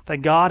event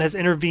that God has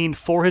intervened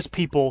for his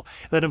people,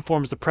 that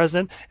informs the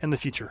present and the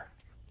future.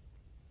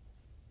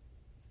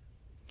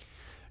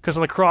 Because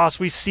on the cross,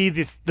 we see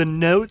the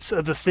notes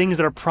of the things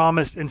that are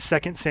promised in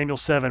 2 Samuel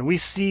 7. We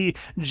see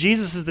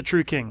Jesus is the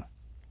true king.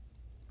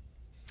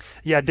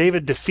 Yeah,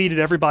 David defeated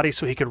everybody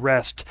so he could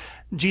rest.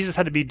 Jesus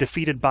had to be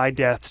defeated by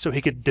death so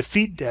he could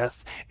defeat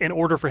death in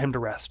order for him to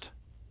rest.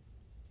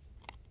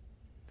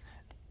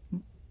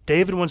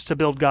 David wants to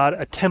build God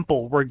a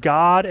temple where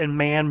God and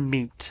man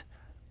meet.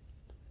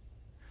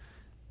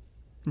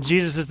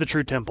 Jesus is the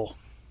true temple.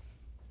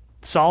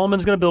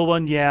 Solomon's going to build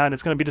one, yeah, and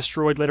it's going to be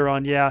destroyed later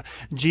on, yeah.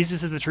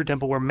 Jesus is the true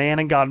temple where man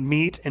and God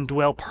meet and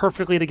dwell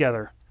perfectly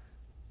together.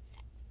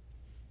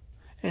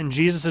 And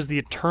Jesus is the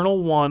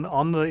eternal one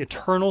on the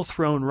eternal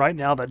throne right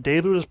now that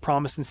David was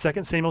promised in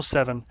 2 Samuel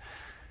 7.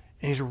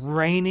 And he's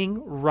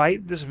reigning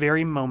right this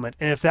very moment.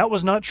 And if that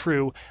was not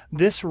true,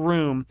 this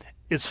room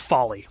is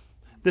folly.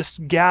 This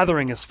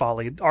gathering is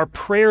folly. Our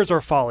prayers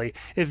are folly.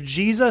 If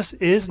Jesus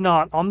is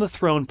not on the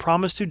throne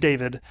promised to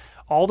David,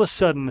 all of a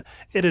sudden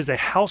it is a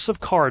house of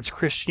cards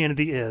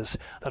Christianity is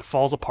that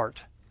falls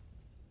apart.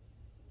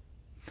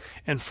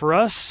 And for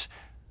us,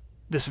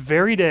 this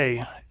very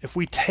day, if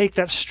we take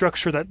that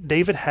structure that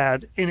David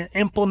had and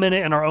implement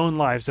it in our own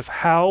lives of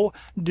how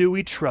do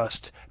we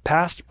trust,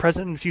 past,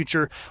 present, and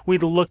future, we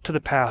look to the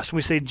past.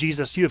 We say,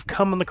 Jesus, you have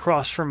come on the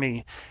cross for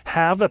me.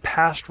 Have a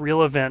past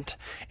real event.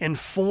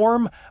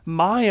 Inform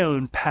my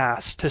own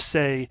past to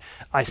say,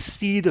 I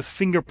see the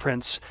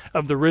fingerprints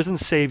of the risen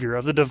Savior,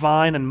 of the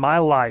divine in my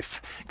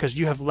life, because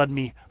you have led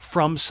me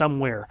from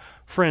somewhere.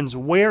 Friends,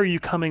 where are you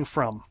coming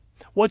from?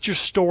 What's your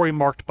story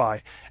marked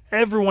by?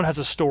 Everyone has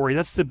a story.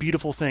 That's the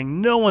beautiful thing.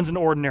 No one's an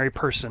ordinary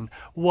person.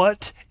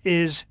 What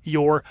is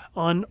your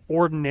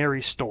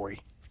unordinary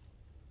story?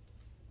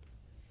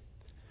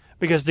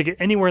 Because to get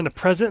anywhere in the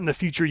present and the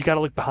future, you got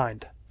to look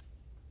behind.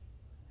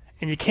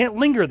 And you can't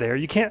linger there.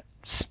 You can't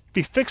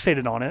be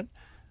fixated on it,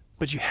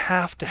 but you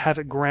have to have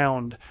it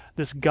ground.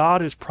 This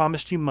God who's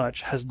promised you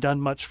much has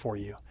done much for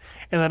you.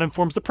 And that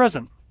informs the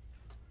present.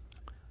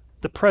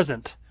 The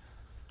present.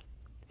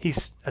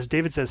 He's, as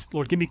David says,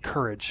 Lord, give me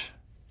courage.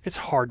 It's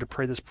hard to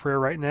pray this prayer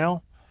right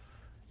now.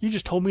 You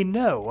just told me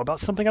no about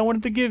something I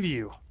wanted to give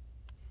you.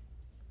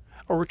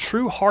 Or a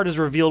true heart is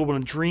revealed when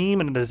a dream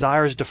and a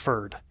desire is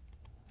deferred.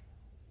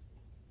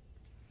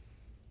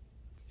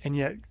 And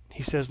yet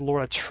he says,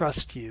 Lord, I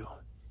trust you.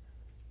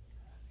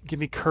 Give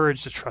me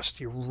courage to trust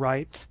you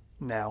right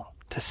now,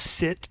 to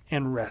sit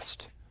and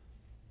rest.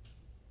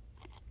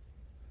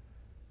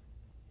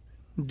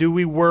 Do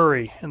we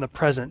worry in the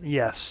present?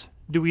 Yes.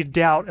 Do we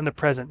doubt in the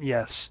present?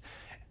 Yes.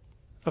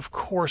 Of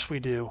course we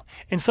do.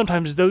 And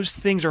sometimes those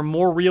things are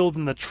more real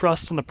than the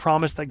trust and the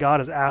promise that God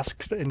has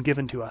asked and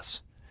given to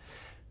us.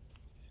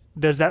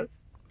 Does that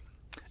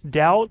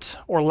doubt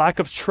or lack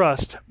of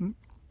trust,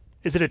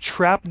 is it a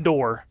trap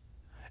door?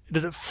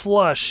 Does it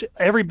flush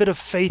every bit of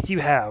faith you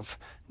have?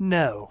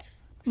 No,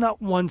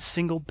 not one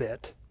single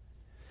bit.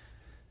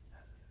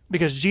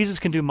 Because Jesus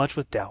can do much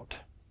with doubt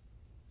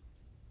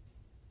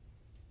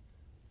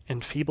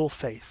and feeble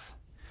faith.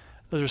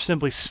 Those are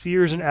simply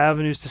spheres and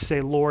avenues to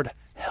say, Lord,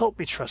 help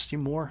me trust you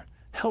more.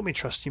 Help me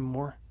trust you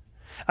more.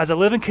 As I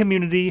live in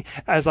community,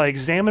 as I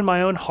examine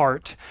my own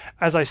heart,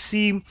 as I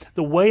see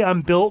the way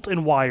I'm built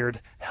and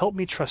wired, help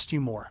me trust you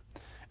more.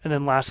 And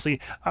then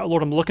lastly,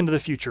 Lord, I'm looking to the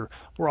future.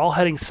 We're all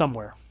heading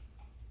somewhere.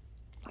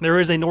 There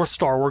is a North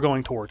Star we're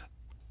going toward.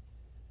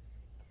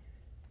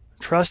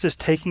 Trust is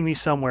taking me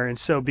somewhere. And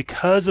so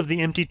because of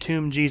the empty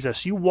tomb,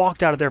 Jesus, you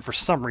walked out of there for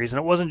some reason.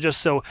 It wasn't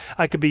just so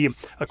I could be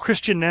a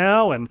Christian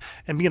now and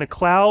be in a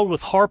cloud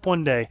with harp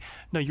one day.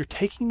 No, you're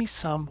taking me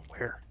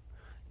somewhere.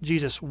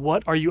 Jesus,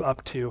 what are you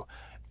up to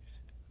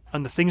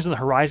on the things on the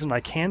horizon I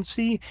can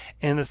see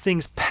and the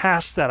things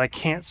past that I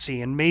can't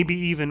see, and maybe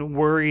even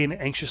worry and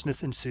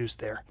anxiousness ensues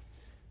there?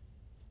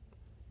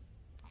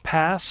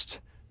 Past,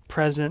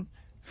 present,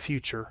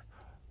 future.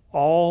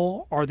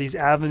 All are these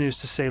avenues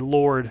to say,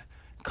 Lord,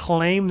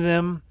 claim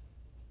them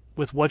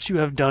with what you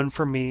have done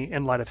for me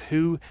in light of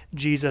who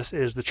Jesus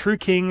is, the true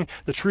King,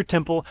 the true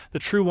temple, the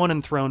true one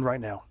enthroned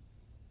right now.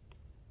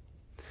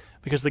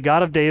 Because the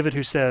God of David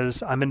who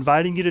says, I'm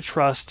inviting you to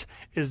trust,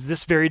 is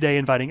this very day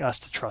inviting us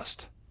to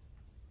trust.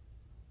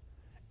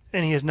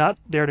 And he is not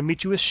there to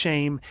meet you with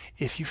shame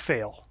if you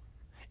fail,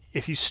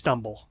 if you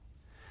stumble.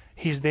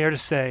 He's there to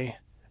say,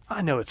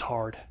 I know it's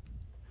hard,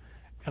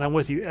 and I'm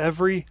with you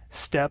every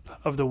step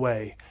of the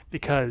way,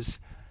 because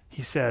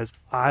he says,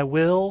 I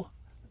will,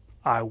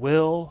 I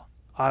will,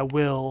 I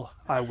will,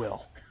 I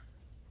will.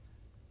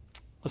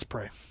 Let's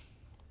pray.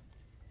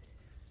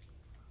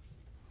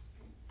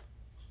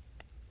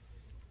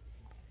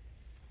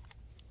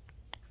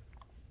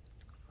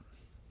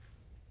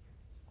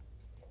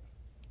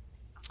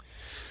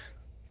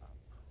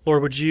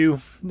 Lord, would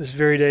you this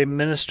very day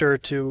minister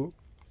to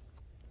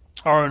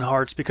our own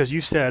hearts, because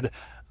you said,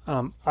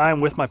 I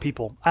am with my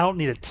people. I don't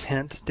need a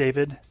tent,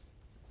 David.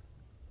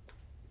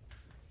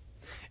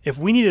 If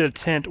we needed a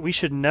tent, we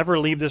should never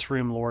leave this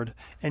room, Lord.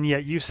 And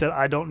yet you said,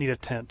 I don't need a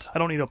tent. I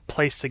don't need a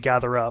place to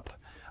gather up.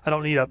 I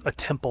don't need a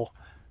temple.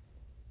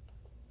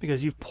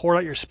 Because you've poured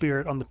out your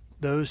Spirit on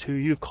those who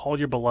you've called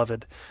your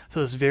beloved. So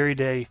this very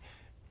day,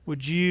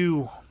 would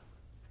you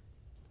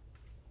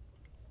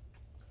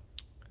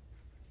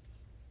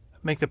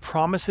make the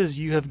promises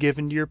you have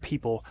given to your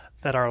people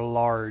that are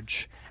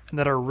large and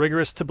that are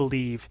rigorous to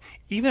believe,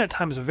 even at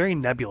times very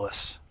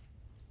nebulous.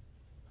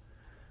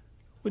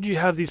 Would you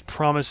have these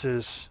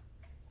promises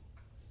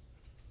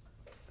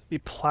be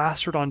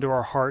plastered onto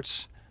our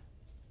hearts,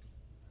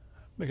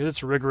 because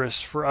it's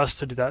rigorous for us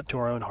to do that to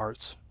our own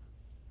hearts.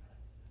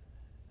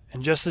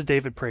 And just as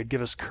David prayed,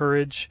 give us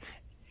courage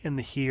in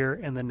the here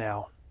and the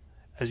now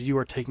as you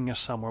are taking us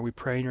somewhere. We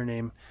pray in your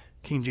name,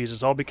 King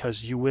Jesus, all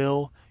because you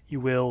will, you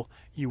will,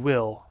 you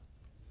will.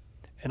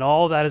 And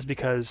all that is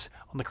because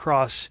on the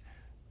cross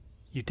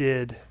you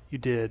did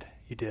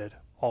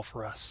all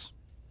for us.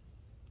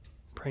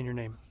 Pray in your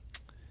name.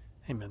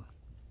 Amen.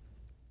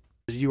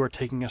 As you are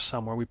taking us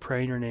somewhere, we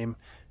pray in your name,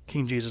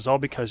 King Jesus, all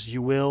because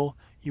you will,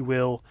 you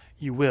will,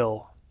 you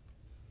will.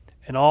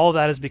 And all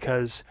that is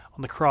because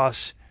on the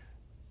cross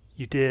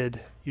you did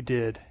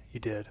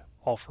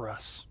all for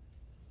us.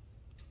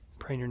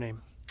 Pray in your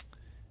name.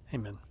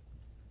 Amen.